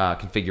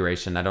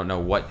configuration. I don't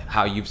know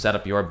how you've set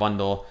up your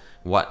bundle,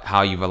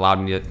 how you've allowed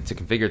me to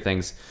configure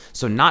things.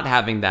 So not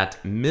having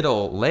that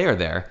middle layer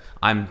there,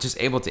 I'm just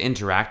able to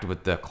interact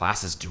with the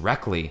classes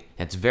directly.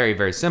 It's very,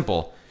 very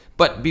simple.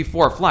 But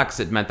before Flex,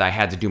 it meant I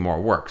had to do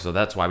more work. So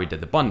that's why we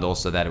did the bundle,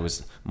 so that it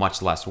was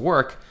much less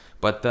work.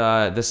 But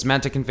the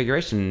semantic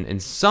configuration, in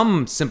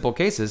some simple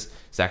cases,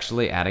 is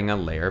actually adding a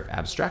layer of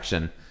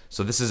abstraction.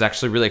 So this is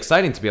actually really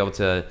exciting to be able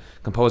to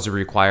compose or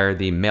require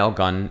the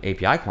Mailgun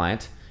API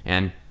client,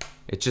 and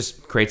it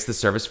just creates the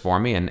service for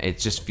me, and it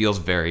just feels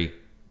very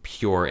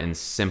pure and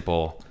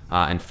simple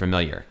and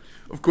familiar.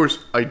 Of course,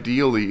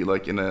 ideally,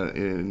 like in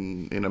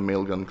a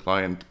Mailgun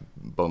client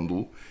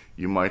bundle,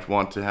 you might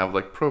want to have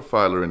like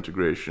profiler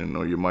integration,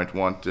 or you might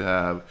want to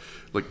have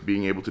like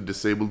being able to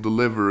disable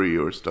delivery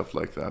or stuff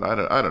like that.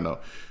 I don't know.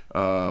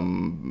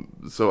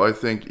 So I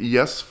think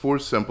yes, for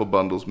simple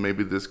bundles,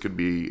 maybe this could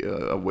be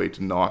a way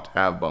to not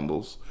have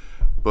bundles.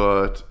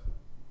 But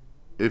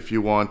if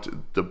you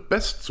want the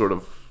best sort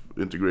of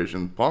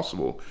integration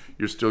possible,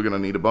 you're still gonna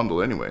need a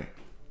bundle anyway.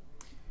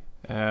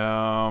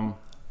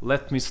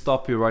 Let me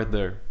stop you right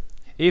there.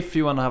 If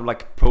you want to have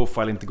like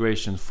profile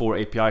integration for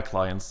API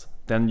clients,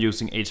 then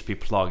using HTTP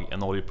plug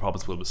and all your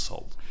problems will be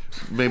solved.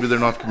 Maybe they're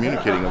not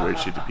communicating over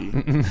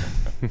HTTP.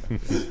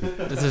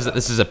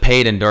 This is a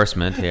paid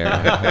endorsement here.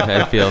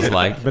 It feels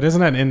like. But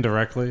isn't that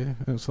indirectly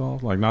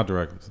solved? Like not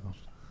directly solved.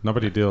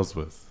 Nobody deals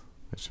with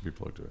HTTP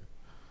plug direct.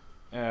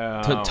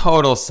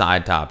 Total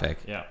side topic.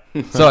 Yeah.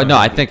 So no,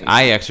 I think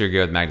I actually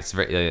agree with Magnus.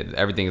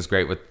 Everything is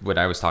great with what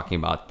I was talking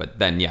about, but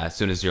then as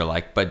soon as you're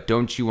like, but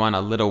don't you want a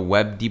little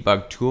web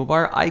debug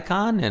toolbar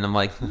icon? And I'm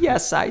like,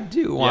 yes, I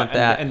do want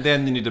that. And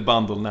then you need a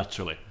bundle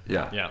naturally.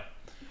 Yeah.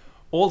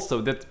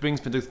 Also, that brings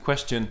me to the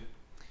question: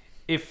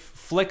 if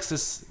Flex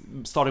is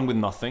starting with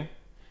nothing,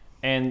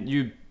 and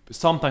you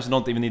sometimes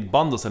don't even need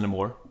bundles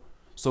anymore,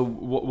 so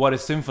what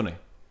is Symfony?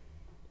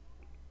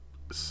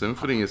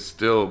 Symfony is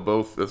still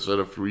both a set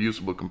of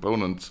reusable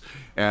components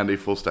and a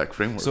full stack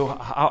framework. So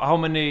how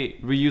many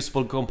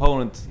reusable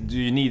components do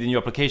you need in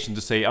your application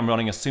to say I'm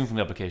running a Symfony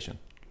application?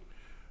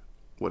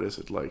 What is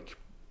it like?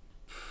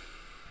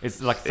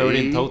 It's like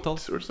 30 in total?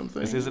 Or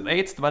something? Is it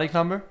 8, the magic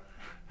number?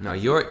 No,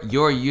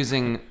 you're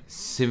using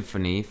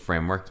Symfony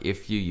framework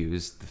if you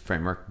use the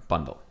framework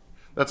bundle.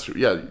 That's true.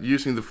 Yeah,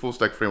 using the full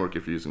stack framework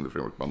if you're using the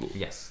framework bundle.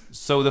 Yes.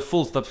 So the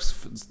full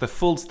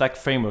stack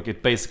framework is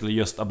basically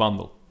just a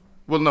bundle.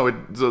 Well, no,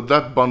 so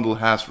that bundle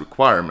has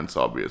requirements,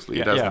 obviously.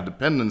 It has Yeah. a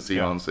dependency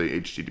on, say,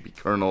 HTTP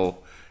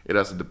kernel. It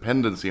has a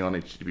dependency on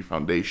HTTP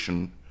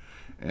Foundation,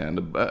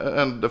 and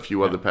a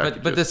few other packages.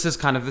 But this is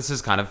kind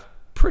of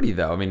pretty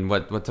though. I mean,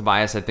 what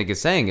Tobias I think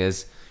is saying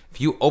is, if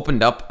you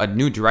opened up a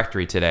new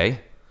directory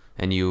today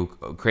and you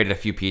created a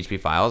few PHP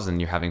files and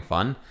you're having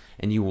fun,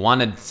 and you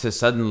wanted to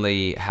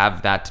suddenly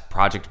have that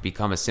project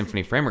become a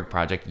Symfony framework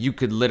project, you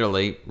could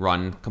literally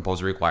run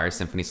composer require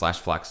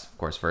Symfony/Flex, of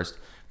course, first.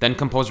 Then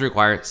composer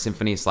require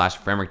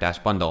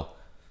Symfony/framework-bundle.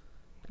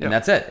 And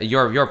that's it.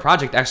 Your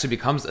project actually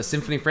becomes a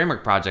Symfony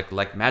framework project,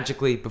 like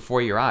magically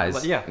before your eyes.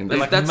 But yeah, Indeed.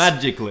 like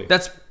magically.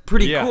 That's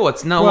pretty Yeah. cool.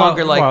 It's no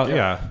longer like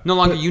no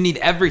longer But- you need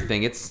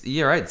everything.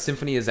 You're right.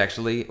 Symfony is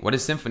actually, what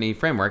is Symfony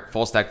framework?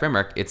 Full stack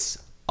framework. It's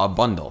a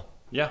bundle.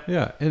 Yeah.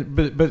 Yeah,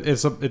 but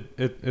it's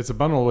a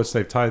bundle which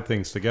they've tied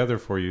things together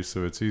for you,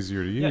 so it's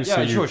easier to use. Yeah,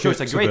 so you sure. It's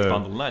get a to great the-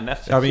 bundle. No,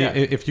 Netflix, I mean, yeah.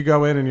 if you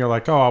go in and you're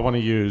like, oh, I want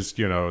to use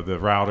the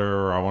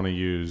router, or I want to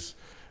use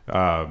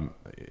some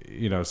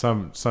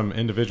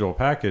individual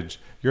package,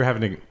 you're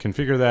having to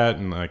configure that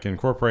and like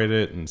incorporate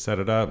it and set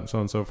it up and so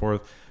on and so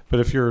forth. But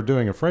if you're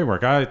doing a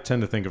framework, I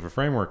tend to think of a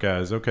framework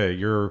as, okay,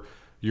 you're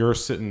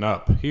sitting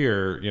up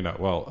here,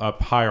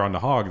 up higher on the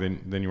hog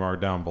than you are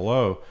down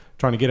below,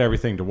 trying to get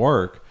everything to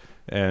work.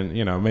 And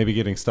maybe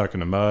getting stuck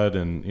in the mud,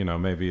 and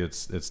maybe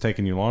it's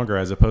taking you longer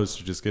as opposed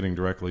to just getting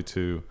directly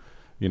to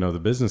the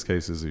business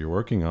cases that you're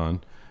working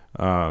on.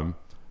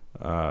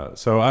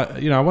 So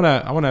I want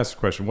to ask a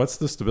question. What's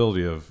the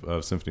stability of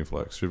Symfony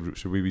Flex?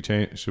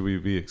 Should we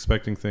be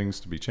expecting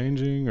things to be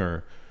changing,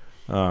 or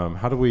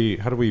how do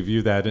we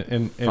view that?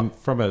 And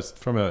from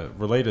a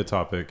related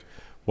topic,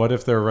 what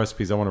if there are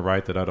recipes I want to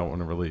write that I don't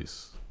want to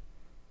release?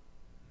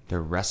 The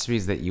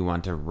recipes that you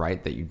want to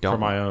write that you don't For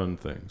my own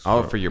things.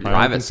 Oh, for your my own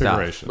private stuff.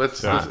 configuration.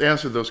 Let's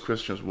answer those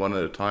questions one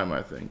at a time,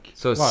 I think.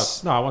 So Well,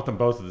 no, I want them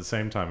both at the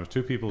same time. If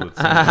two people at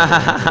the same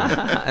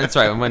time. that's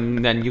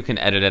right. Then you can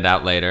edit it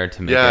out later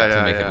to make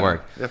it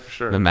work. Yeah, for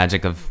sure. The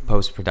magic of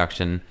post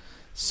production.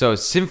 So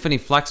Symfony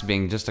Flex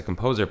being just a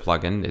composer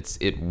plugin,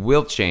 it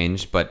will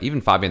change, but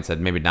even Fabian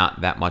said maybe not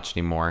that much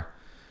anymore.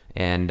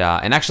 And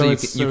actually,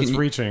 So you it's can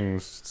reaching,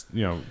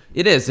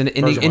 It is, and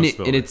version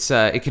one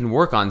it can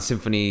work on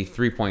Symfony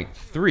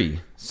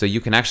 3.3. So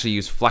you can actually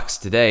use Flex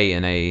today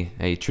in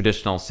a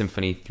traditional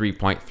Symfony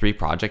 3.3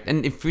 project.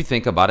 And if we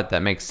think about it,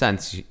 that makes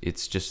sense.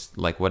 It's just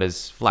like, what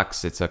is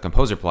Flex? It's a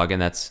composer plugin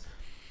that's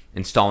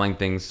installing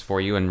things for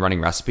you and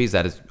running recipes.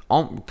 That is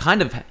all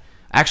kind of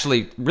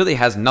actually really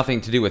has nothing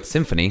to do with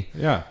Symfony.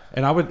 Yeah,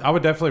 and I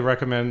would definitely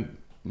recommend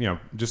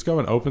just go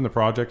and open the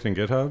project in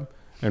GitHub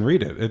and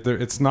read it.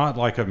 It's not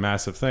like a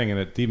massive thing, and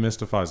it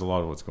demystifies a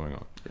lot of what's going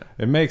on. Yeah.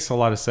 It makes a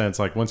lot of sense.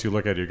 Like once you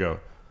look at it, you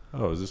go,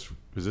 "Oh, is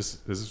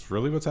this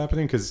really what's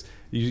happening?" Because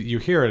you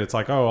hear it, it's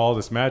like, "Oh, all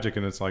this magic,"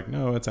 and it's like,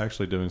 no, it's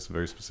actually doing some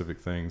very specific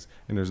things,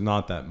 and there's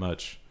not that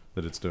much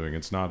that it's doing.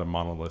 It's not a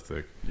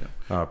monolithic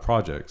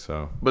project.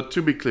 So, But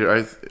to be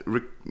clear,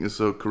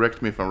 so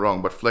correct me if I'm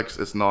wrong, but Flex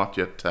is not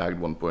yet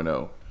tagged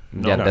 1.0.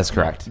 Yeah, that's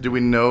correct. Do we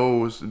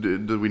know?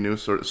 Do we know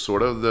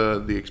sort of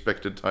the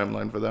expected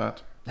timeline for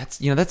that?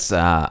 That's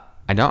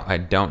I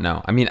don't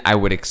know. I mean, I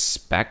would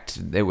expect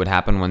it would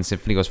happen when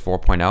Symfony goes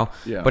 4.0.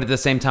 Yeah. But at the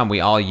same time,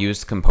 we all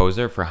used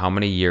Composer for how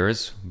many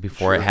years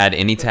before it had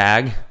any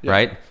tag,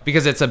 right?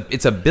 Because it's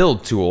a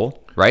build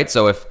tool, right?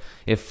 So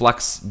if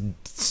Flex,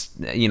 if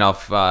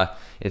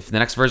the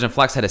next version of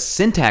Flex had a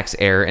syntax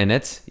error in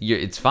it,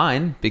 it's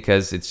fine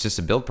because it's just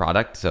a build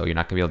product, so you're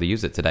not gonna be able to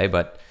use it today.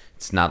 But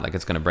it's not like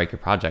it's going to break your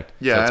project.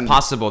 Yeah, so it's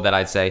possible that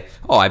I'd say,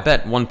 oh, I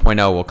bet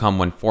 1.0 will come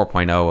when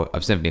 4.0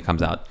 of Symfony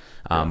comes out.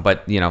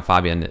 But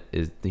Fabian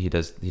he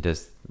does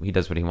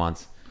what he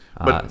wants.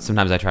 But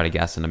sometimes I try to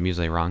guess and I'm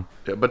usually wrong.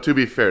 Yeah, but to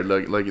be fair,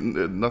 like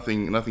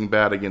nothing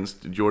bad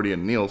against Jordi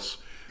and Niels,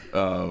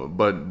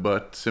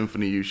 but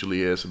Symfony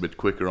usually is a bit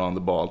quicker on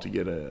the ball to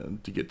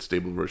get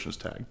stable versions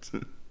tagged.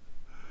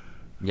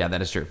 Yeah,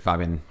 that is true.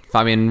 Fabian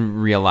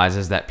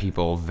realizes that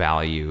people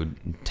value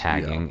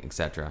tagging,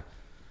 etc.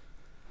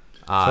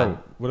 So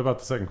what about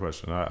the second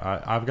question?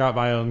 I've got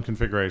my own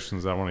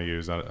configurations I want to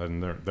use,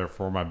 and they're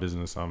for my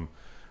business. I'm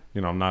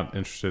not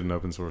interested in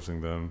open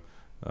sourcing them.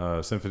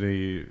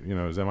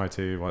 Symfony, is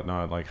MIT,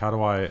 whatnot. Like, how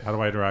do I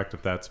interact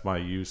if that's my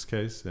use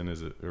case, and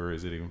is it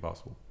even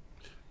possible?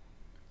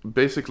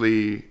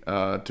 Basically,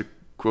 to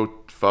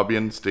quote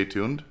Fabian, stay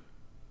tuned.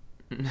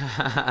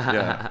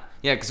 Yeah.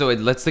 Yeah. So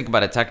let's think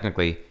about it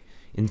technically.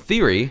 In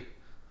theory,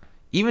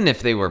 even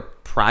if they were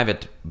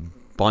private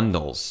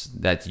bundles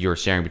that you're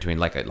sharing between,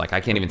 like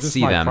I can't even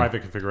see my them.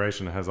 Private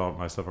configuration has all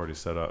my stuff already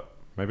set up.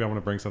 Maybe I want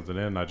to bring something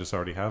in. I just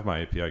already have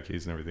my API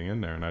keys and everything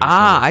in there. And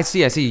I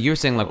see. You're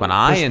saying like when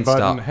I push the install.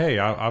 button, hey,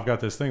 I've got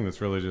this thing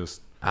that's really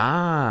just.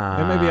 Ah.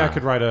 And maybe I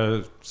could write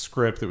a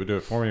script that would do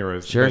it for me.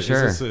 Or Sure. Is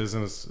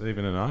this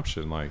even an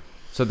option? Like.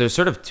 So there's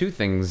sort of two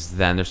things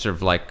then. There's sort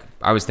of like,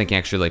 I was thinking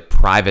actually like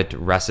private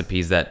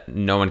recipes that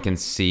no one can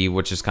see,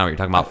 which is kind of what you're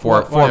talking about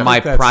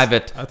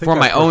for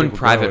my own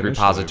private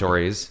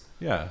repositories.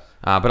 Yeah.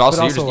 But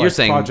also you're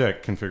saying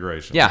project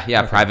configuration. Yeah,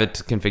 okay.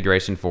 Private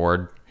configuration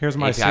for here's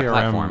my API CRM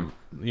platform.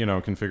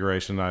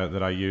 Configuration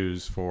that I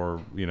use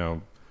for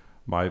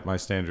my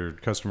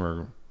standard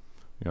customer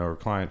or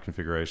client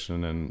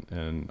configuration,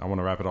 and I want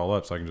to wrap it all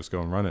up so I can just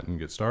go and run it and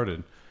get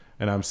started.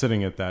 And I'm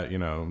sitting at that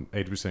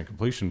 80%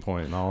 completion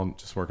point, and I'm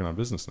just working on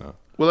business now.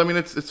 Well, I mean,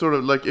 it's sort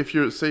of like if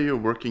you're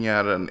working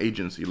at an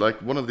agency,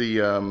 like one of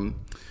the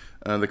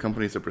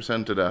companies that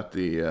presented at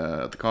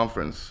the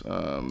conference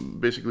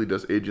basically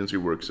does agency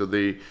work. So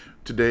they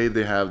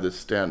have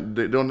this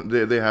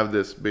they have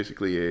this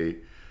basically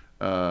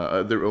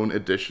their own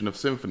edition of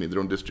Symfony, their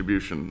own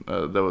distribution.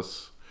 That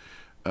was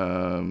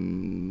I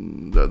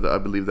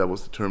believe that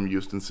was the term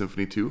used in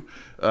Symfony 2.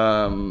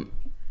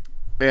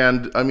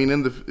 And I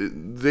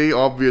mean, they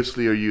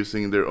obviously are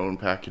using their own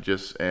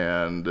packages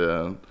and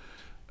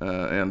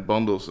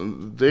bundles,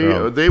 and they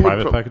would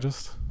private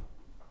packages.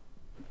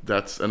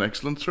 That's an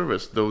excellent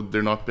service, though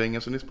they're not paying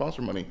us any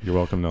sponsor money. You're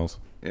welcome, Nils.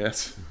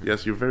 Yes,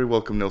 you're very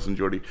welcome, Nelson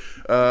Jordy.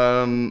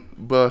 No,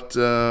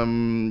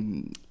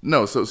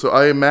 so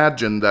I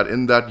imagine that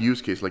in that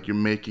use case, like you're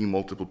making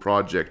multiple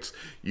projects,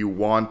 you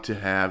want to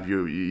have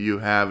you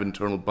have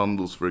internal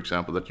bundles, for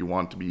example, that you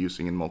want to be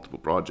using in multiple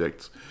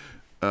projects.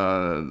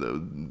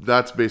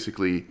 That's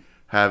basically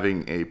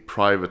having a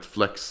private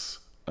Flex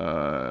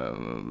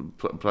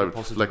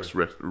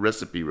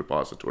recipe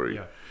repository.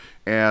 Yeah.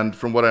 And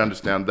from what I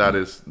understand, that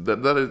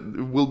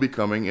will be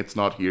coming. It's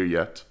not here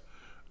yet.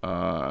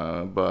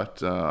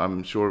 But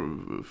I'm sure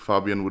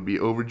Fabian would be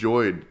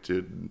overjoyed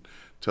to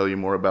tell you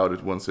more about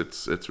it once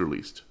it's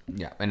released.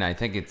 Yeah, and I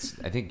think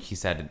he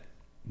said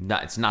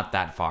it's not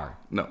that far.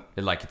 No.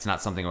 It's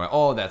not something where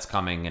that's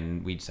coming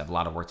and we just have a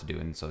lot of work to do,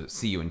 and so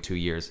see you in 2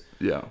 years.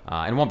 Yeah.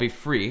 And it won't be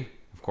free,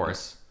 of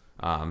course.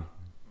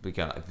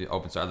 Because the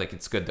open source,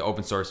 it's good. The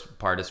open source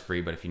part is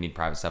free, but if you need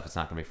private stuff, it's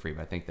not going to be free.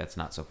 But I think that's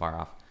not so far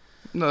off.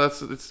 No,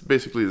 it's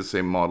basically the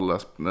same model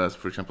as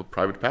for example,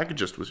 private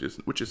packages,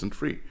 which isn't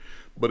free,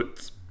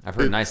 but I've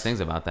heard nice things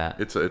about that.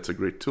 It's a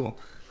great tool.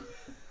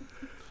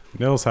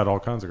 Nils had all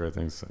kinds of great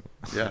things to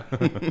say. Yeah.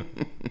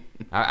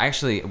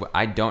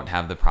 I don't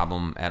have the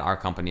problem at our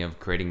company of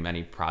creating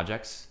many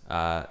projects.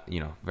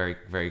 Very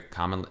very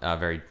common,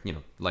 very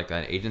like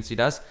an agency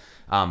does.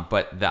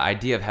 But the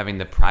idea of having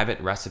the private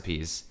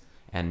recipes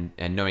and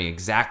knowing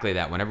exactly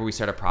that whenever we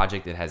start a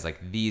project, it has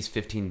like these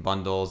 15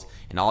 bundles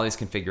and all these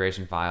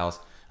configuration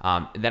files.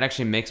 That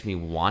actually makes me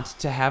want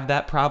to have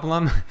that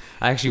problem.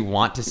 I actually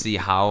want to see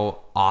how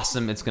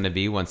awesome it's going to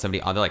be when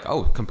they're like,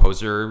 oh,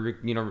 Composer,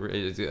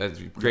 a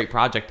great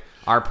project,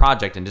 our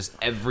project, and just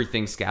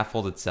everything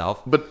scaffold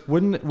itself. But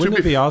wouldn't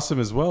it be awesome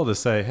as well to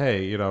say,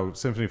 hey,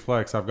 Symphony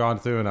Flex, I've gone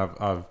through and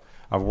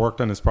I've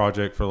worked on this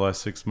project for the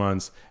last 6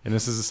 months, and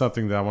this is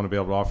something that I want to be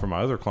able to offer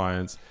my other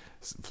clients.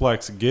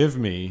 Flex, give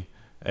me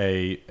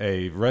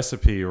a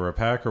recipe or a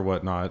pack or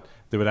whatnot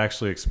that would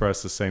actually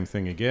express the same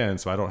thing again,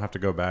 so I don't have to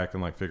go back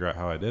and figure out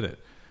how I did it.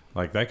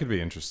 That could be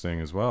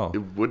interesting as well.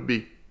 It would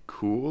be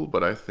cool,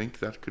 but I think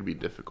that could be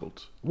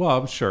difficult. Well,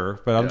 I'm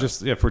sure, but I'm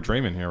just if we're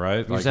dreaming here,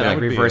 right? You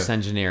said reverse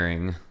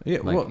engineering. Yeah,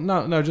 well,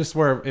 no, just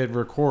where it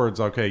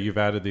records. Okay, you've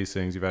added these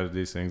things,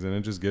 and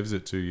it just gives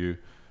it to you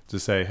to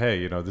say,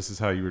 hey, this is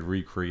how you would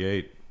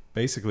recreate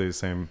basically the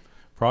same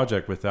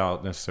project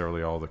without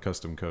necessarily all the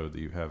custom code that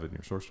you have in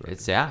your source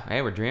directory.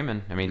 Hey, we're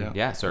dreaming. I mean,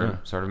 sort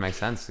of makes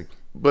sense.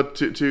 But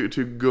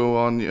to go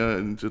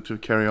on to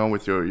carry on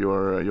with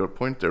your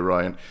point there,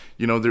 Ryan,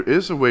 there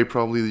is a way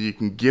probably that you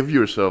can give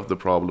yourself the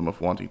problem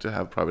of wanting to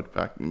have private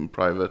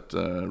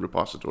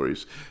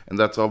repositories, and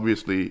that's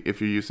obviously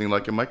if you're using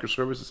like a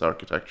microservices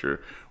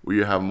architecture where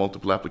you have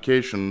multiple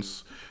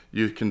applications,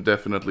 you can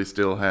definitely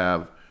still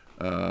have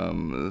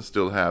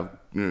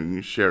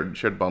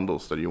shared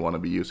bundles that you want to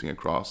be using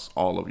across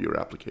all of your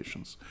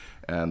applications,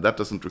 and that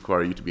doesn't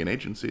require you to be an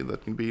agency.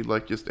 That can be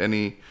like just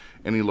any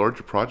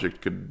larger project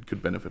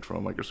could benefit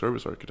from a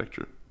microservice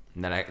architecture.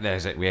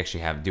 We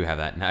actually do have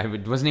that, and I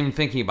wasn't even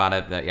thinking about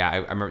it. That I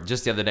remember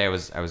just the other day I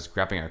was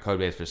grabbing our code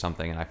base for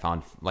something, and I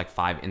found like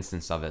 5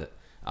 instances of it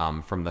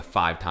from the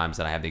 5 times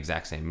that I have the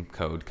exact same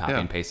code copy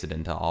and pasted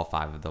into all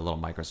 5 of the little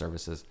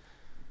microservices.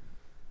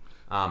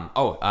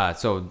 So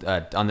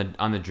on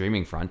the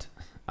dreaming front,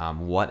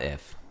 what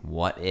if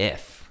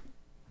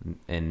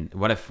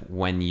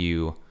when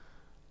you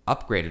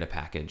upgraded a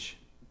package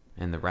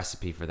and the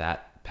recipe for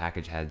that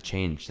package had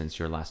changed since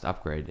your last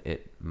upgrade,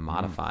 it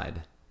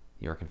modified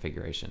your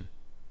configuration,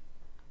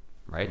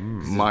 right?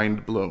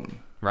 Mind blown.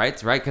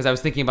 Right, because I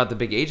was thinking about the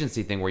big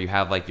agency thing where you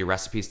have like your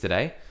recipes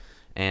today,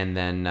 and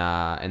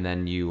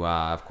then you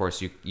of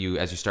course you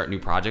as you start new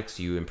projects,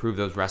 you improve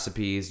those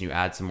recipes and you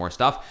add some more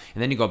stuff,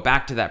 and then you go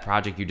back to that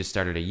project you just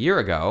started a year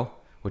ago,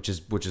 which is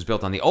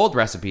built on the old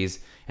recipes,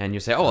 and you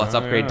say, let's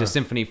upgrade to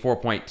Symfony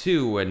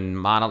 4.2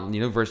 and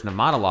new version of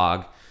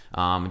Monologue.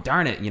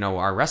 Darn it,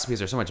 our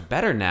recipes are so much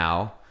better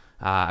now.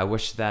 I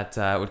wish that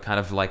would kind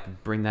of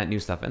like bring that new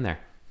stuff in there.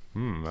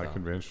 That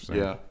could be interesting.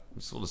 Yeah.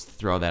 So we'll just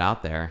throw that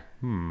out there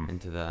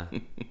into the.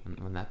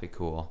 Wouldn't that be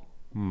cool?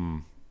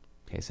 In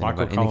case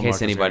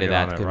anybody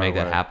that could make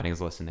that happen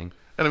is listening.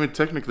 And I mean,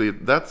 technically,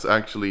 that's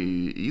actually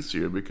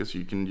easier because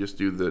you can just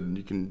you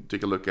can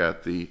take a look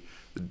at the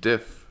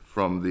diff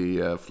from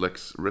the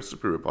Flex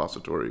recipe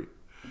repository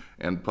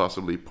and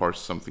possibly parse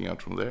something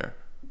out from there.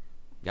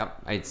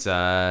 Yep, it's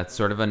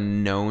sort of a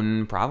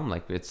known problem.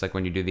 Like it's like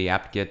when you do the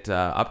apt-get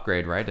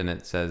upgrade, right? And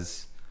it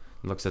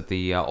looks at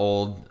the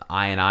old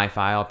INI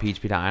file,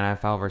 PHP.ini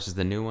file versus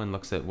the new one,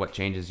 looks at what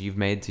changes you've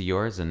made to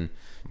yours and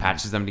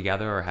patches them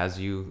together or has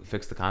you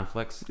fix the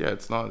conflicts. Yeah,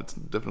 it's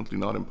definitely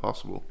not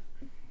impossible.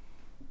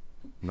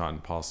 Not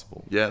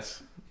impossible.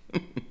 Yes.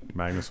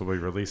 Magnus will be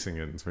releasing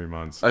it in 3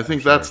 months. I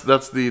think that's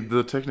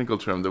the technical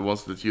term, the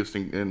ones that's used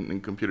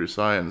in computer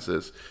science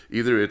is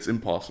either it's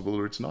impossible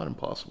or it's not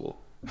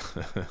impossible.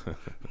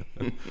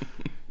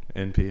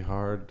 NP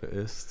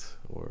hardest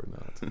or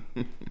not.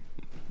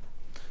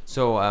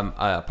 So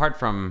apart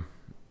from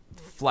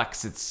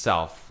Flex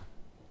itself,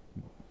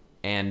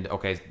 and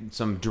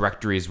some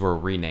directories were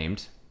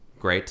renamed,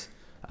 great.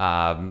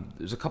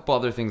 There's a couple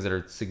other things that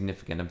are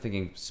significant. I'm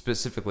thinking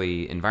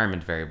specifically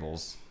environment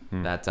variables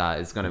that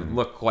is going to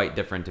look quite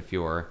different if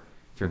you're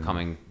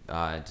coming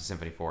to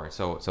Symfony 4.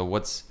 So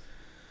what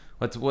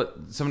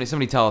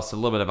somebody tell us a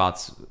little bit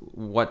about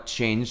what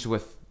changed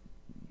with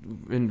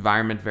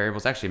environment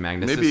variables. Actually,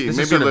 Magnus, Maybe this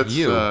is sort of let's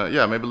you.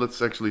 maybe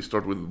let's actually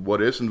start with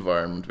what is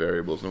environment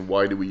variables and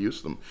why do we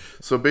use them.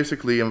 So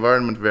basically,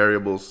 environment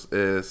variables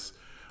is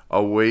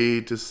a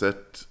way to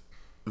set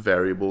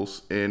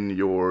variables in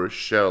your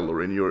shell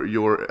or in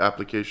your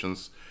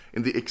applications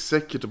in the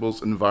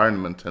executables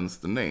environment, hence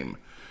the name.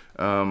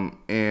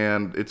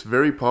 And it's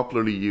very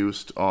popularly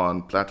used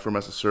on platform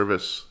as a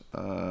service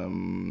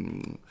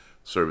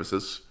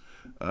services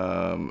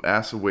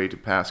as a way to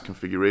pass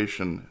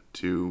configuration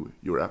to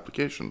your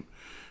application.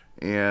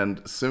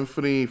 And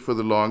Symfony, for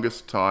the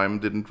longest time,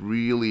 didn't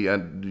really,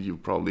 and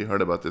you've probably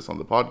heard about this on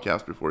the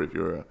podcast before if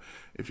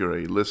you're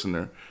a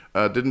listener,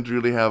 didn't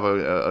really have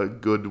a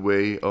good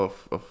way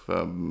of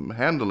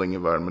handling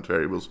environment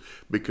variables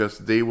because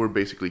they were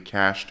basically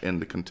cached in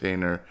the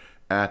container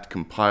at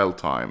compile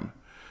time.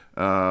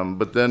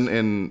 But then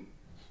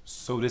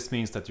So this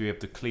means that you have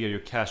to clear your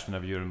cache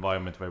whenever your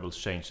environment variables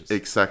changes.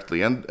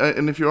 exactly, and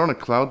if you're on a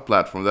cloud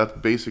platform,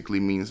 that basically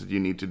means that you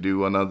need to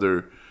do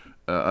another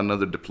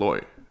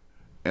deploy.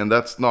 And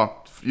that's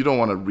not, you don't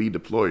want to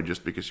redeploy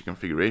just because your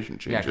configuration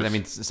changes. Yeah, because I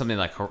mean, something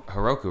like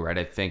Heroku, right?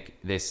 I think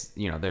this,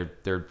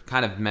 they're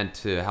kind of meant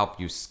to help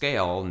you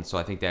scale, and so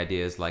I think the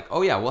idea is like,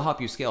 oh yeah, we'll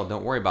help you scale.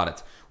 Don't worry about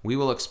it. We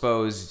will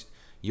expose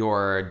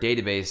your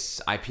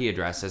database IP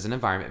address as an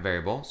environment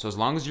variable. So as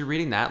long as you're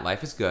reading that,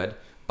 life is good.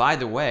 By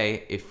the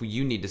way, if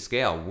you need to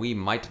scale, we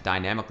might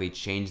dynamically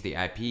change the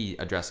IP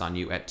address on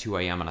you at 2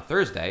 a.m. on a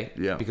Thursday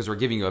because we're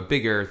giving you a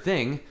bigger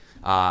thing.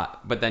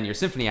 But then your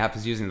Symfony app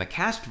is using the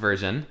cached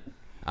version.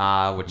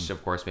 Which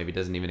of course maybe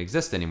doesn't even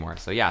exist anymore.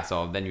 So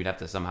then you'd have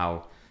to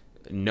somehow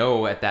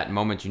know at that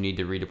moment you need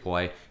to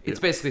redeploy. It's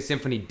basically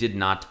Symfony did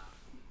not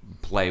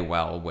play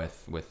well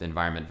with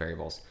environment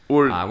variables.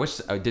 Or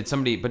did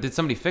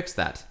somebody fix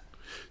that?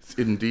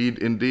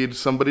 Indeed,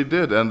 somebody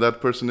did, and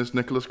that person is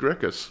Nicholas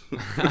Grekus.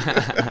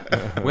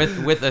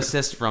 with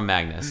assist from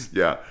Magnus.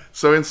 Yeah.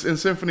 So in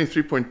Symfony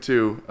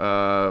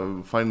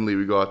 3.2, finally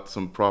we got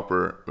some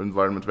proper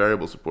environment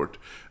variable support.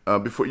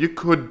 Before you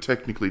could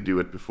technically do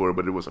it before,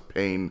 but it was a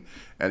pain,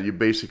 and you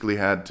basically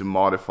had to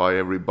modify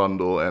every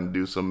bundle and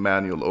do some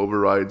manual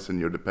overrides in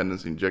your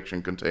dependency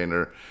injection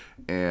container,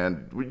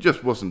 and it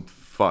just wasn't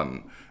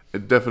fun.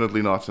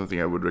 Definitely not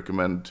something I would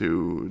recommend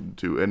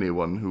to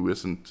anyone who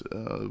isn't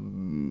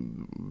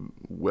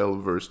well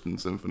versed in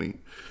Symfony.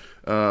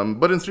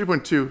 But in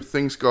 3.2,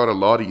 things got a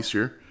lot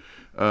easier.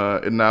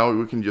 And now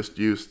we can just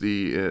use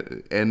the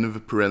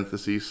env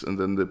parentheses and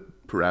then the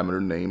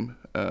parameter name.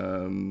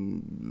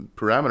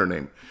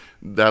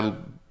 That'll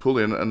pull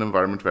in an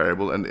environment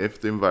variable, and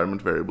if the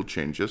environment variable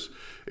changes,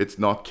 it's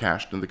not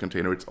cached in the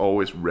container. It's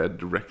always read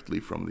directly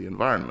from the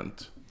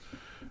environment.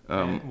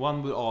 And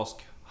one would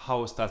ask,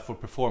 how is that for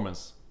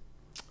performance?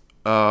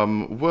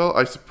 Well,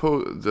 I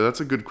suppose that's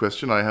a good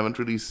question. I haven't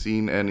really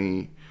seen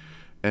any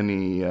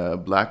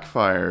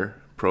Blackfire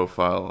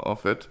profile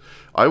of it.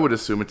 I would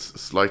assume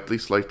it's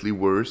slightly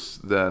worse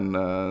than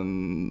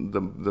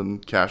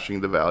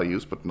caching the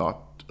values, but not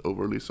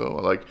overly so.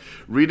 Like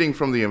reading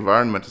from the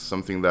environment is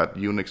something that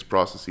Unix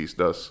processes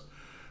does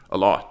a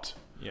lot.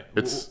 Yeah,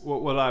 it's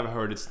what I've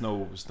heard. It's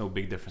no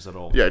big difference at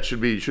all. Yeah, it should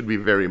be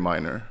very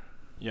minor.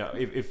 Yeah,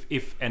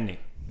 if any.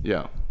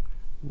 Yeah.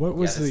 What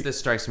was This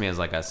strikes me as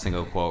like a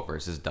single quote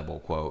versus double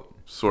quote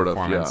sort of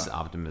performance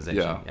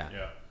optimization.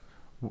 Yeah.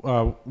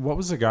 What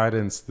was the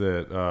guidance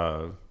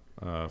that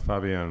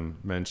Fabian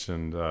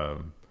mentioned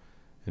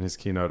in his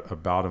keynote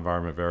about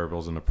environment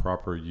variables and the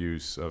proper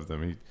use of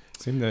them? He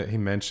seemed that he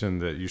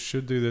mentioned that you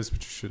should do this,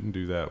 but you shouldn't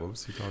do that. What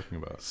was he talking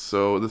about?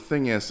 So the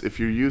thing is,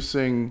 if you're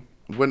using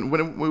when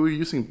we were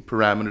using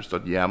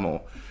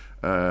parameters.yaml,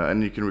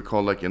 and you can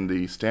recall, like in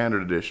the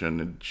standard edition,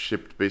 it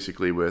shipped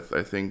basically with,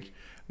 I think,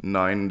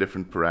 9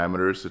 different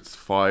parameters. It's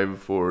 5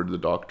 for the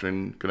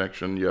Doctrine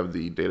connection. You have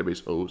the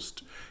database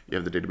host, you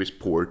have the database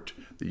port,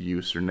 the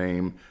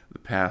username, the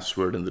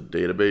password, and the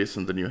database,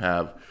 and then you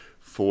have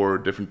 4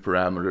 different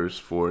parameters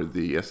for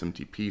the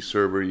SMTP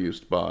server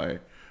used by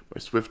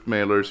Swift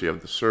mailers. You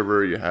have the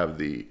server, you have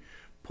the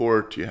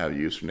port, you have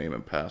username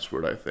and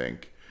password, I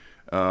think.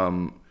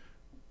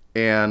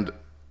 And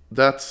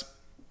that's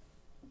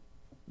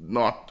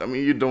not, I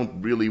mean, you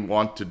don't really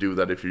want to do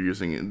that if you're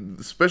using,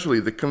 especially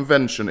the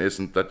convention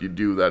isn't that you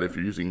do that if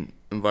you're using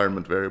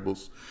environment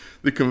variables.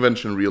 The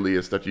convention really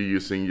is that you're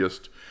using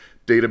just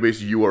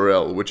database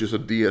URL, which is a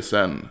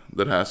DSN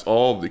that has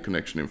all the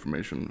connection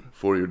information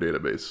for your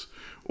database,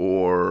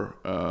 or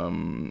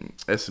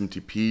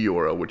SMTP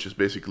URL, which is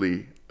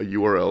basically a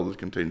URL that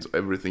contains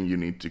everything you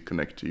need to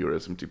connect to your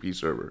SMTP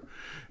server.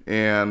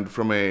 And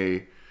from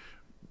a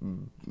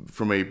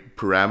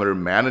parameter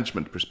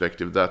management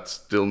perspective, that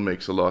still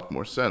makes a lot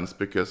more sense,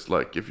 because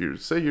like if you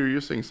say you're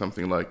using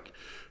something like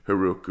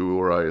Heroku,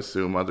 or I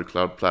assume other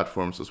cloud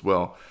platforms as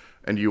well,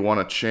 and you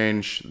want to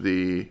change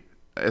the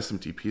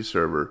SMTP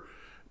server,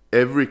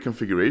 every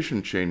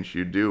configuration change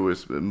you do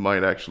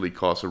might actually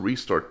cause a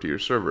restart to your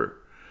server.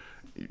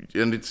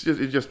 And it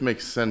just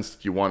makes sense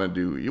that you want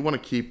to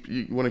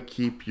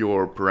keep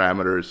your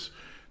parameters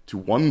to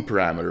one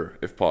parameter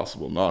if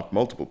possible, not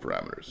multiple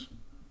parameters.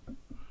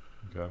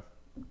 Okay.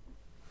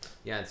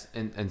 Yeah,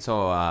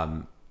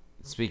 so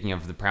speaking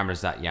of the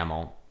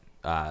parameters.yaml,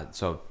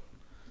 so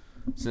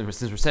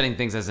since we're setting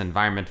things as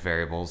environment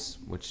variables,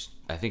 which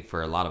I think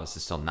for a lot of us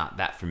is still not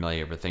that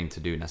familiar of a thing to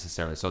do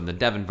necessarily. So in the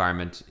dev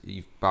environment,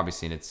 you've probably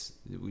seen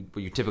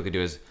what you typically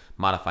do is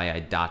modify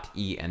a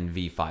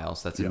 .env file.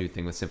 So that's a new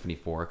thing with Symfony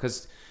 4,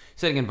 because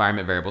setting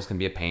environment variables can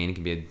be a pain. It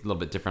can be a little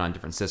bit different on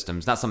different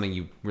systems. Not something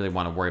you really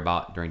want to worry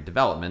about during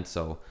development.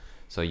 So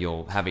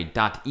you'll have a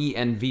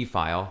 .env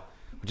file,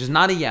 which is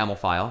not a YAML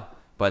file,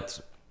 but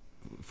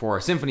for a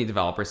Symfony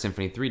developer,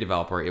 Symfony 3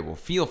 developer, it will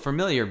feel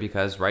familiar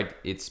because, right,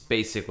 it's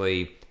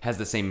basically has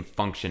the same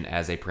function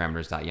as a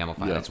parameters.yaml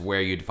file. It's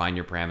where you define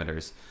your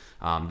parameters.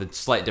 The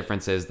slight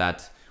difference is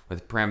that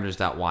with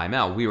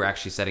parameters.yml, we were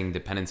actually setting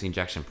dependency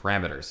injection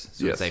parameters.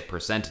 So it's a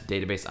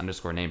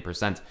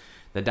 %database_name%.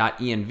 The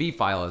 .env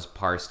file is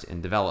parsed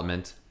in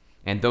development,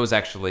 and those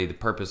actually, the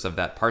purpose of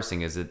that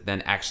parsing is it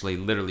then actually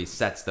literally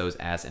sets those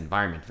as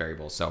environment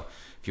variables. So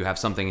if you have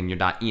something in your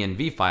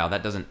 .env file,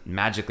 that doesn't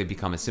magically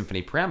become a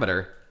Symfony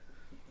parameter,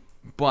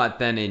 but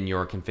then in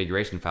your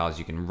configuration files,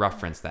 you can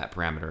reference that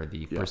parameter,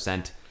 the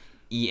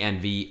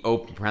 %env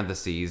open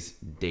parentheses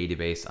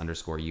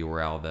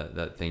database_URL,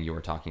 the thing you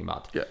were talking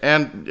about. Yeah,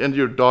 and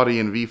your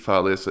 .env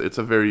file it's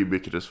a very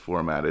ubiquitous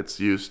format. It's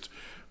used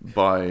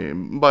by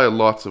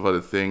lots of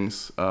other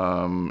things.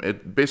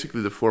 It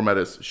basically, the format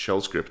is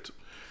shell script,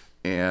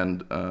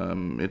 and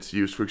it's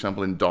used, for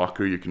example, in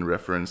Docker. You can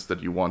reference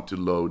that you want to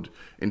load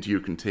into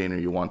your container,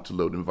 you want to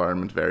load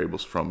environment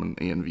variables from an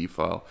env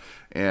file,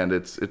 and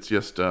it's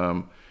just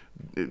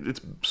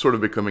it's sort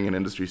of becoming an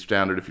industry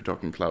standard. If you're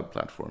talking cloud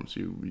platforms,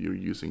 you're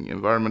using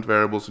environment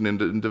variables,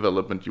 and in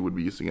development you would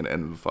be using an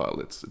env file.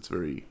 It's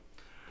very.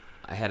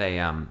 I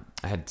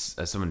had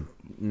someone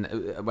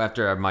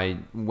after my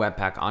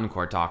Webpack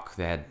Encore talk.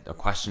 They had a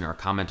question or a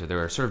comment, or they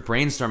were sort of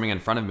brainstorming in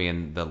front of me,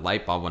 and the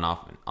light bulb went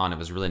off on. It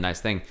was a really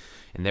nice thing,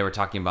 and they were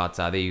talking about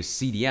they use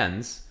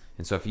CDNs.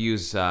 And so if you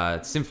use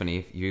Symfony,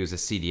 if you use a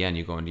CDN,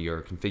 you go into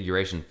your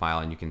configuration file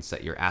and you can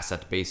set your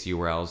asset base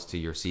URLs to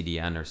your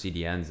CDN or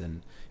CDNs,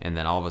 and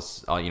then all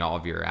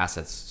of your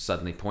assets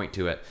suddenly point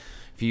to it.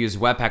 If you use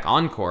Webpack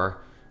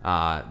Encore,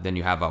 then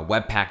you have a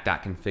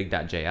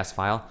webpack.config.js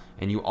file,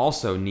 and you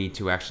also need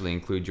to actually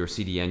include your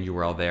CDN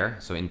URL there.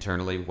 So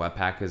internally,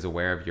 Webpack is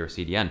aware of your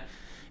CDN.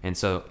 And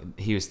so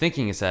he was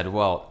thinking, he said,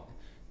 well,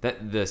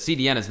 that the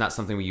CDN is not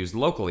something we use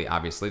locally,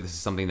 obviously. This is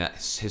something that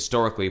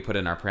historically we put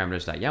in our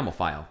parameters.yaml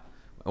file.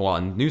 Well,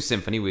 in New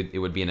Symfony, it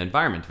would be an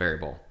environment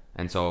variable.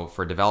 And so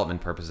for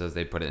development purposes,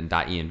 they put it in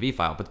 .env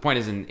file. But the point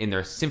is, in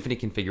their Symfony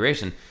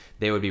configuration,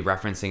 they would be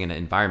referencing an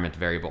environment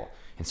variable.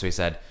 And so he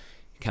said,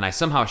 can I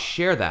somehow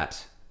share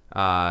that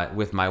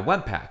with my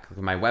Webpack?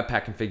 My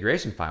Webpack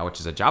configuration file, which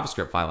is a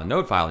JavaScript file, a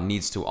Node file,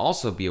 needs to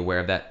also be aware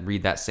of that,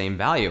 read that same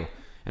value.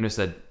 And we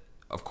said,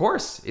 of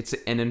course, it's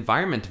an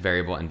environment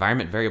variable.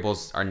 Environment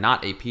variables are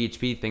not a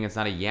PHP thing. It's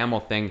not a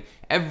YAML thing.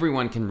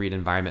 Everyone can read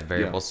environment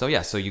variables.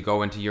 Yeah. So you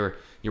go into your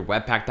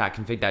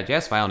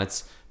webpack.config.js file, and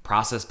it's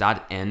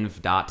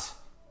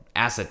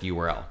process.env.asset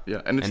URL.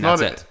 Yeah, and it's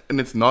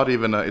not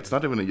even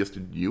just a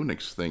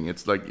Unix thing.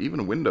 It's like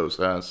even Windows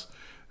has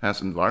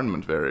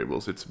environment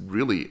variables. It's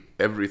really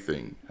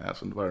everything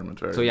has environment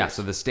variables.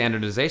 So the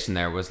standardization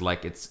there was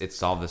like it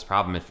solved this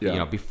problem. If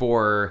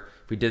before,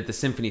 if we did the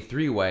Symfony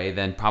 3 way,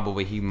 then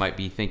probably he might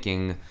be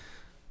thinking,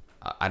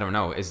 I don't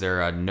know, is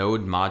there a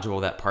Node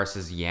module that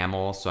parses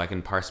YAML so I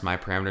can parse my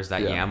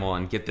parameters.yaml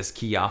and get this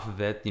key off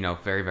of it?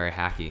 Very, very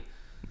hacky.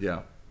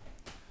 Yeah.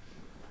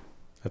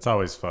 That's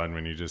always fun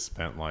when you just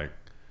spent like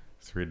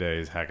 3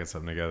 days hacking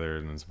something together,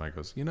 and then somebody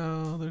goes,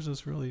 there's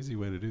this real easy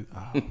way to do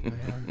that. Oh,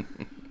 man.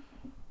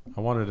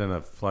 I want it in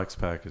a Flex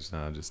package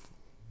now. Just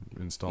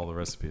install the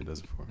recipe. It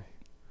does it for me.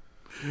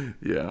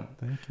 Yeah.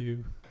 Thank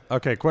you.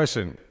 Okay,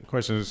 question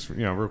is,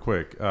 real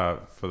quick,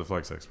 for the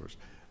Flex experts.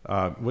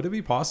 Would it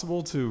be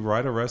possible to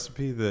write a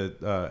recipe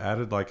that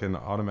added like an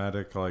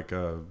automatic, like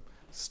a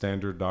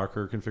standard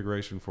Docker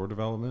configuration for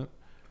development?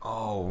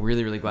 Oh,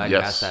 really, really glad you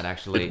asked that,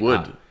 actually. It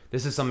would.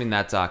 This is something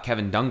that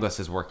Kevin Douglas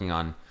is working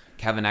on.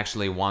 Kevin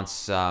actually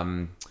wants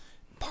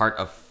part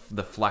of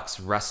the Flex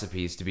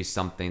recipes to be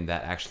something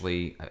that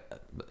actually...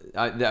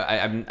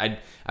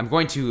 I'm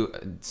going to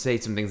say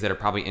some things that are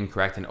probably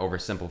incorrect and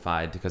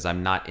oversimplified because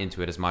I'm not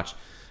into it as much.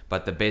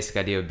 But the basic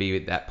idea would be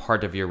that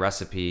part of your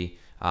recipe,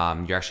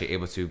 you're actually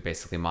able to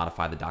basically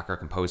modify the Docker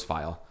Compose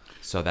file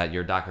so that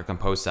your Docker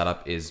Compose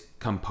setup is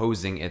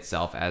composing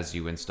itself as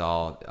you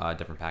install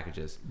different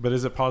packages. But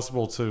is it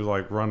possible to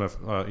like run a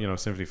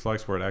Symfony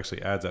Flex where it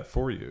actually adds that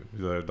for you,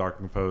 the Docker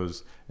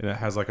Compose, and it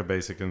has like a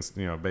basic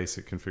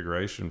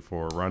configuration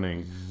for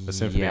running a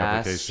Symfony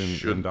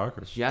application in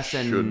Docker? Yes,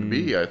 and should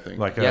be, I think.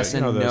 Like yes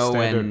and the no,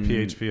 standard and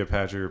PHP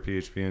Apache or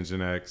PHP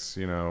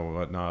Nginx,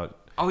 whatnot.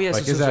 Oh, yeah,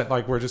 Like, so- is so- that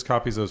like where it just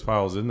copies those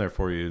files in there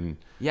for you, and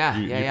Yeah,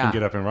 you yeah. can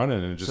get up and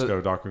running and just So-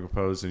 go Docker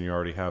Compose, and you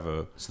already have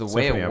a So the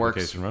way Symfony it works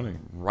application running.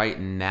 right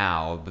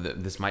now,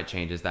 but this might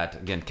change, is that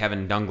again,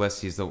 Kevin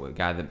Douglas, he's the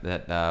guy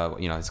that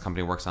his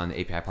company works on the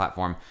API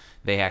platform.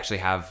 They actually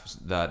have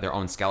their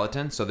own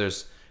skeleton. So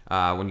there's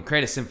when you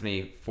create a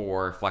Symfony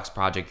for Flex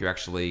project, you're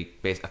actually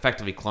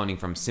effectively cloning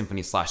from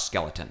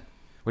Symfony/skeleton,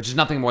 which is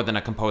nothing more than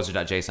a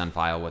composer.json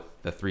file with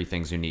the 3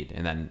 things you need.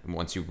 And then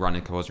once you run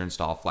in Composer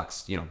install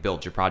Flex,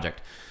 build your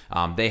project.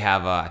 They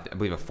have, I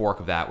believe, a fork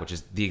of that, which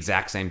is the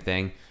exact same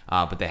thing,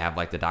 but they have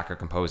like the Docker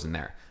Compose in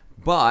there.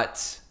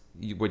 But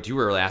what you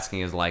were really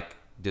asking is like,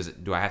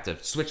 do I have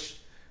to switch?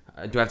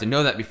 Do I have to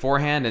know that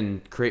beforehand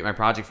and create my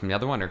project from the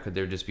other one, or could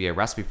there just be a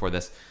recipe for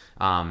this?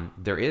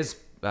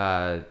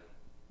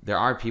 There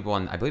are people,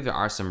 and I believe there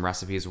are some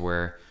recipes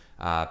where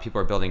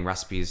people are building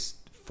recipes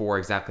for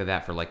exactly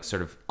that, for like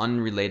sort of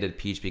unrelated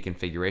PHP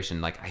configuration.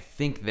 Like I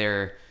think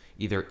there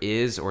either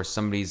is or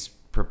somebody's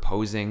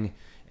proposing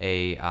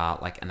a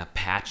like an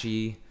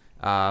Apache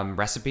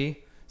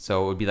recipe.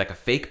 So it would be like a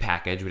fake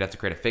package. We'd have to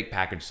create a fake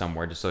package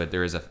somewhere just so that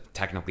there is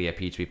technically a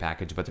PHP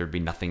package, but there'd be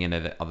nothing in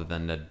it other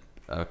than the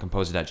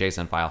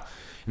composer.json file.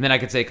 And then I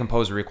could say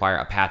composer require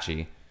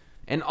Apache.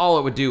 And all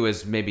it would do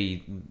is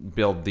maybe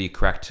build the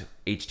correct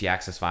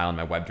htaccess file in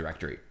my web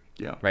directory.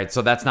 Yeah. Right.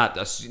 So that's not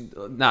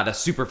a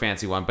super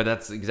fancy one, but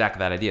that's exactly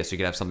that idea. So you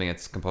could have something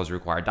that's composer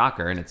required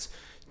Docker, and it's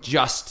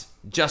just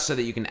so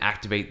that you can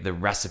activate the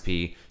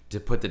recipe to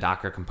put the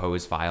Docker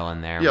Compose file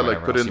in there. Yeah,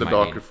 like whatever put else in you the might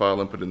Docker need.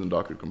 file and put in the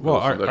Docker Compose.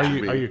 Well, So that are should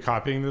you be- are you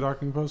copying the Docker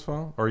Compose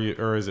file,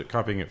 or is it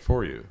copying it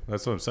for you?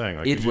 That's what I'm saying.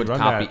 Like, It could you would run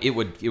copy. that- It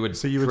would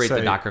So you would create the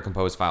say- Docker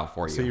Compose file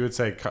for you. So you would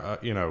say,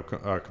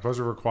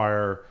 composer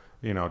require,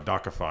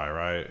 Dockerify,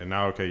 right? And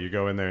now, okay, you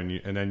go in there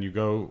and then you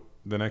go.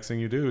 The next thing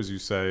you do is you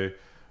say,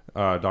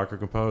 Docker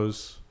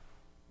Compose,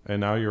 and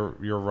now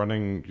you're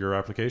running your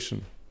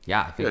application.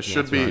 yeah, I think Yeah, the should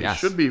answer be is yes.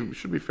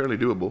 should be fairly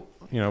doable.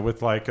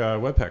 With like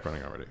Webpack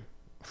running already.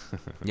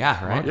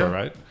 Yeah, right. Encore,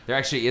 right? There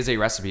actually is a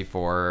recipe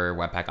for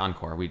Webpack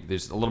Encore.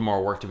 There's a little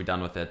more work to be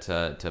done with it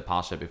to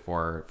polish it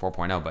before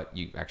 4.0, but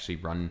you actually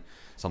run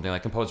something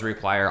like Composer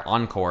require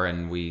Encore,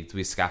 and we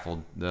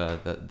scaffold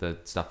the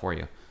stuff for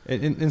you.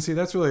 And see,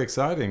 that's really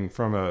exciting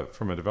from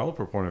a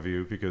developer point of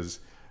view, because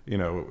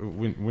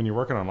when you're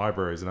working on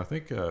libraries, and I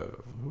think I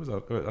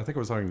think I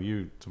was talking to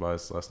you,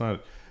 Tobias, last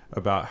night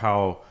about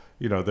how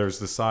there's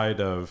the side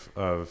of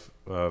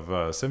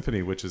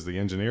Symfony, which is the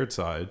engineered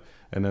side,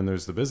 and then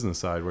there's the business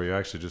side where you're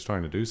actually just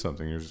trying to do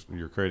something.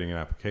 You're creating an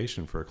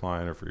application for a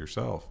client or for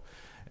yourself,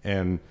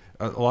 and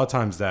a lot of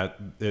times that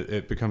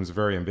it becomes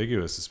very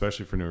ambiguous,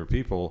 especially for newer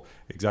people,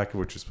 exactly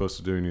what you're supposed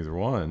to do in either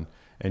one.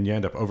 And you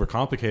end up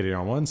overcomplicating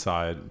on one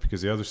side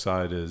because the other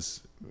side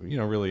is,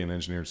 really an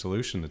engineered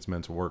solution that's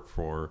meant to work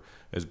for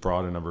as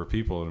broad a number of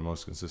people in the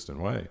most consistent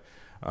way.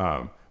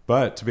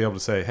 But to be able to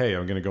say, hey,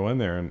 I'm going to go in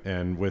there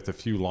and with a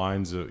few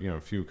lines of, a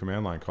few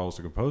command line calls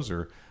to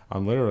Composer,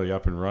 I'm literally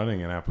up and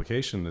running an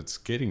application that's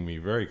getting me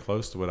very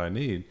close to what I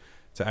need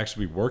to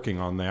actually be working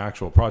on the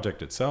actual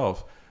project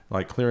itself,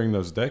 like clearing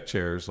those deck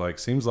chairs. Like,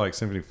 seems like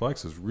Symfony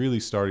Flex is really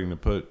starting to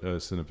put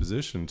us in a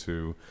position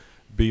to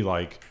be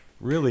like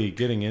really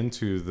getting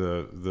into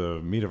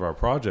the meat of our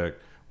project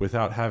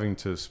without having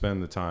to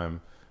spend the time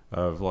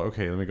of like,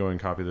 okay, let me go and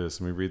copy this,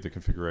 let me read the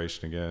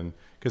configuration again,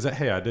 because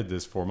hey, I did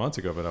this 4 months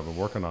ago, but I've been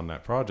working on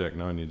that project,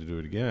 now I need to do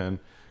it again,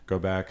 go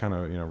back, kind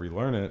of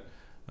relearn it,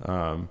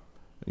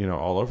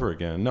 all over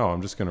again. No,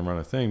 I'm just going to run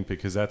a thing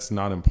because that's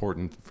not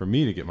important for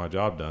me to get my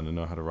job done, to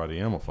know how to write a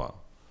YAML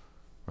file,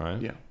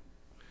 right? Yeah.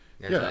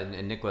 Yeah.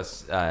 And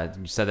Nicholas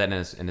said that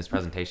in his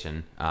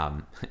presentation.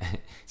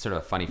 Sort of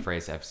a funny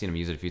phrase. I've seen him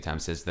use it a few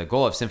times. Says the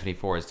goal of Symfony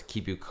 4 is to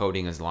keep you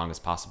coding as long as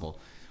possible.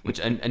 Which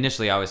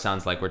initially always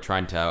sounds like we're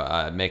trying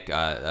to make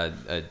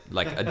addict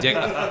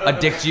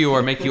you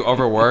or make you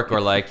overwork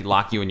or like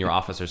lock you in your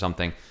office or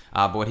something.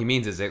 But what he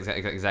means is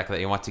exactly that.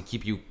 He wants to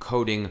keep you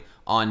coding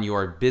on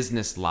your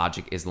business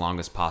logic as long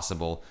as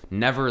possible.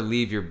 Never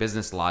leave your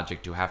business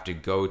logic to have to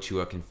go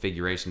to a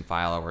configuration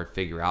file or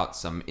figure out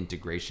some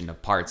integration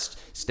of parts.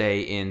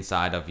 Stay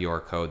inside of your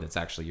code that's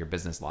actually your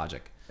business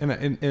logic. And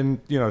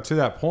to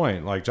that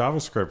point, like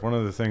JavaScript, one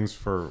of the things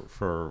for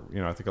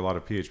I think a lot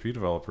of PHP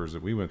developers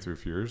that we went through a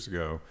few years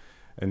ago,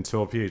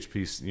 until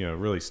PHP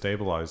really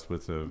stabilized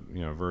with the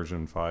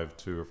version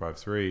 5.2 or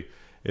 5.3,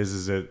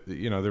 is that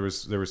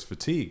there was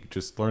fatigue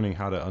just learning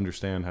how to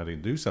understand how to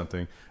do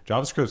something.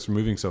 JavaScript's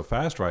moving so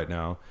fast right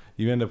now,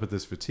 you end up with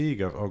this fatigue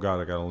of, oh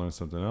god, I got to learn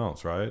something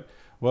else, right?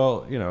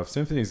 Well, if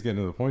Symfony's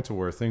getting to the point to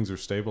where things are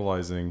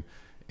stabilizing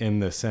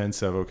in the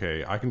sense of,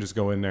 okay, I can just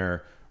go in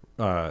there,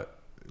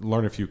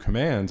 learn a few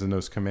commands, and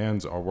those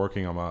commands are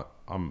working on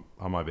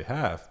my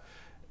behalf.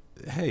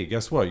 Hey,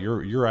 guess what?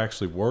 You're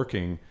actually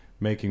working,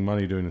 making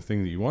money doing the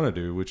thing that you want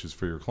to do, which is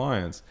for your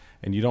clients,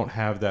 and you don't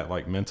have that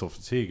like mental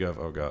fatigue of,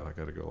 oh god, I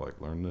got to go like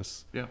learn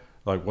this. Yeah.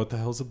 Like, what the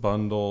hell's a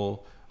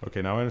bundle?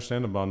 Okay, now I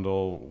understand a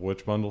bundle.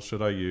 Which bundle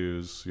should I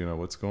use?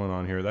 What's going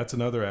on here? That's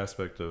another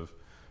aspect of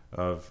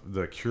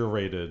the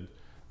curated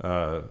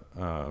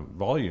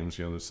volumes,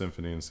 the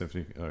Symphony and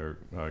Symphony or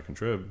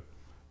Contrib,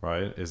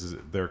 right? Is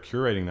they're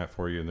curating that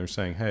for you, and they're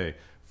saying, hey,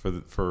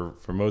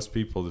 for most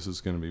people, this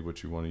is going to be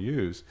what you want to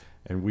use,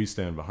 and we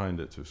stand behind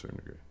it to a certain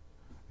degree.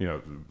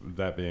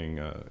 That being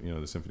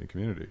the Symphony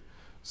community.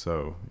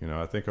 So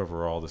I think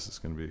overall this is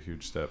going to be a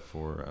huge step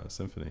for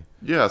Symphony.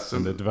 Yes,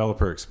 and the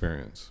developer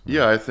experience.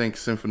 Yeah, I think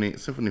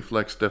Symphony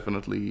Flex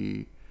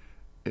definitely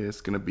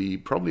is going to be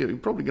probably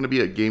going to be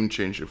a game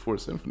changer for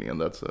Symphony,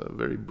 and that's a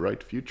very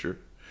bright future,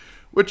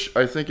 which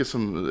I think is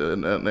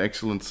an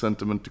excellent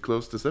sentiment to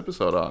close this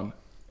episode on.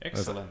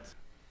 Excellent.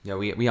 Yeah,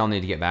 we all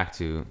need to get back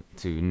to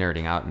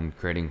nerding out and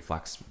creating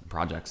Flex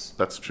projects.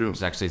 That's true.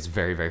 It's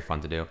very, very fun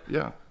to do.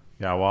 Yeah.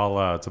 Yeah,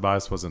 while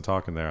Tobias wasn't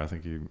talking there, I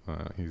think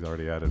he's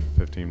already added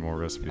 15 more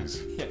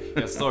recipes.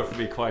 Yeah, sorry for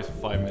being quiet for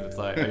 5 minutes.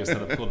 I just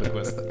had to pull the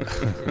quest.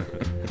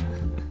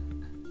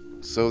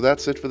 So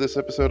that's it for this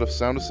episode of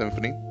Sound of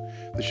Symphony.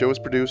 The show is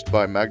produced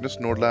by Magnus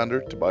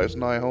Nordlander, Tobias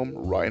Nyholm,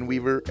 Ryan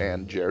Weaver,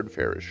 and Jared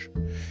Farish.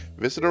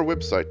 Visit our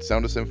website,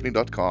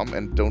 soundofsymphony.com,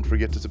 and don't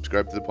forget to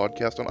subscribe to the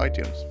podcast on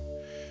iTunes.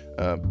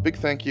 Big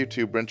thank you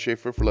to Brent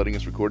Schaefer for letting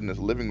us record in his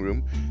living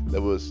room.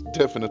 That was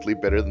definitely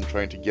better than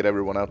trying to get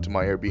everyone out to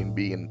my Airbnb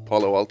in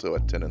Palo Alto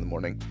at 10 in the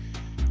morning.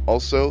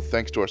 Also,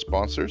 thanks to our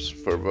sponsors,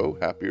 Fervo,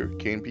 Happier,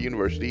 KNP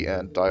University,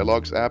 and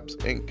Dialogues Apps,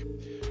 Inc.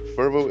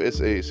 Fervo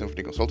is a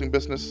Symphony consulting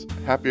business.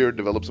 Happier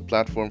develops a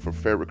platform for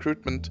fair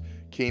recruitment.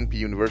 KNP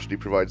University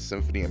provides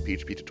Symphony and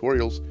PHP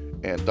tutorials.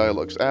 And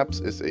Dialogues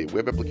Apps is a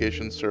web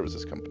application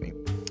services company.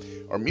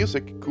 Our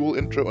music, Cool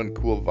Intro and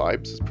Cool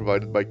Vibes, is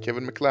provided by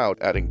Kevin MacLeod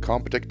at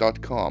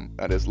Incompetech.com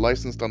and is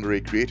licensed under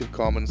a Creative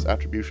Commons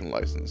Attribution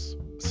license.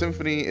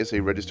 Symphony is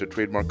a registered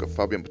trademark of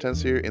Fabian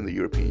Potencier in the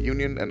European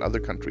Union and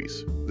other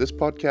countries. This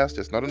podcast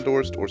is not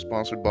endorsed or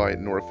sponsored by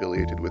nor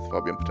affiliated with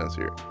Fabian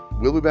Potencier.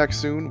 We'll be back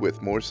soon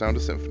with more Sound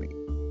of Symphony.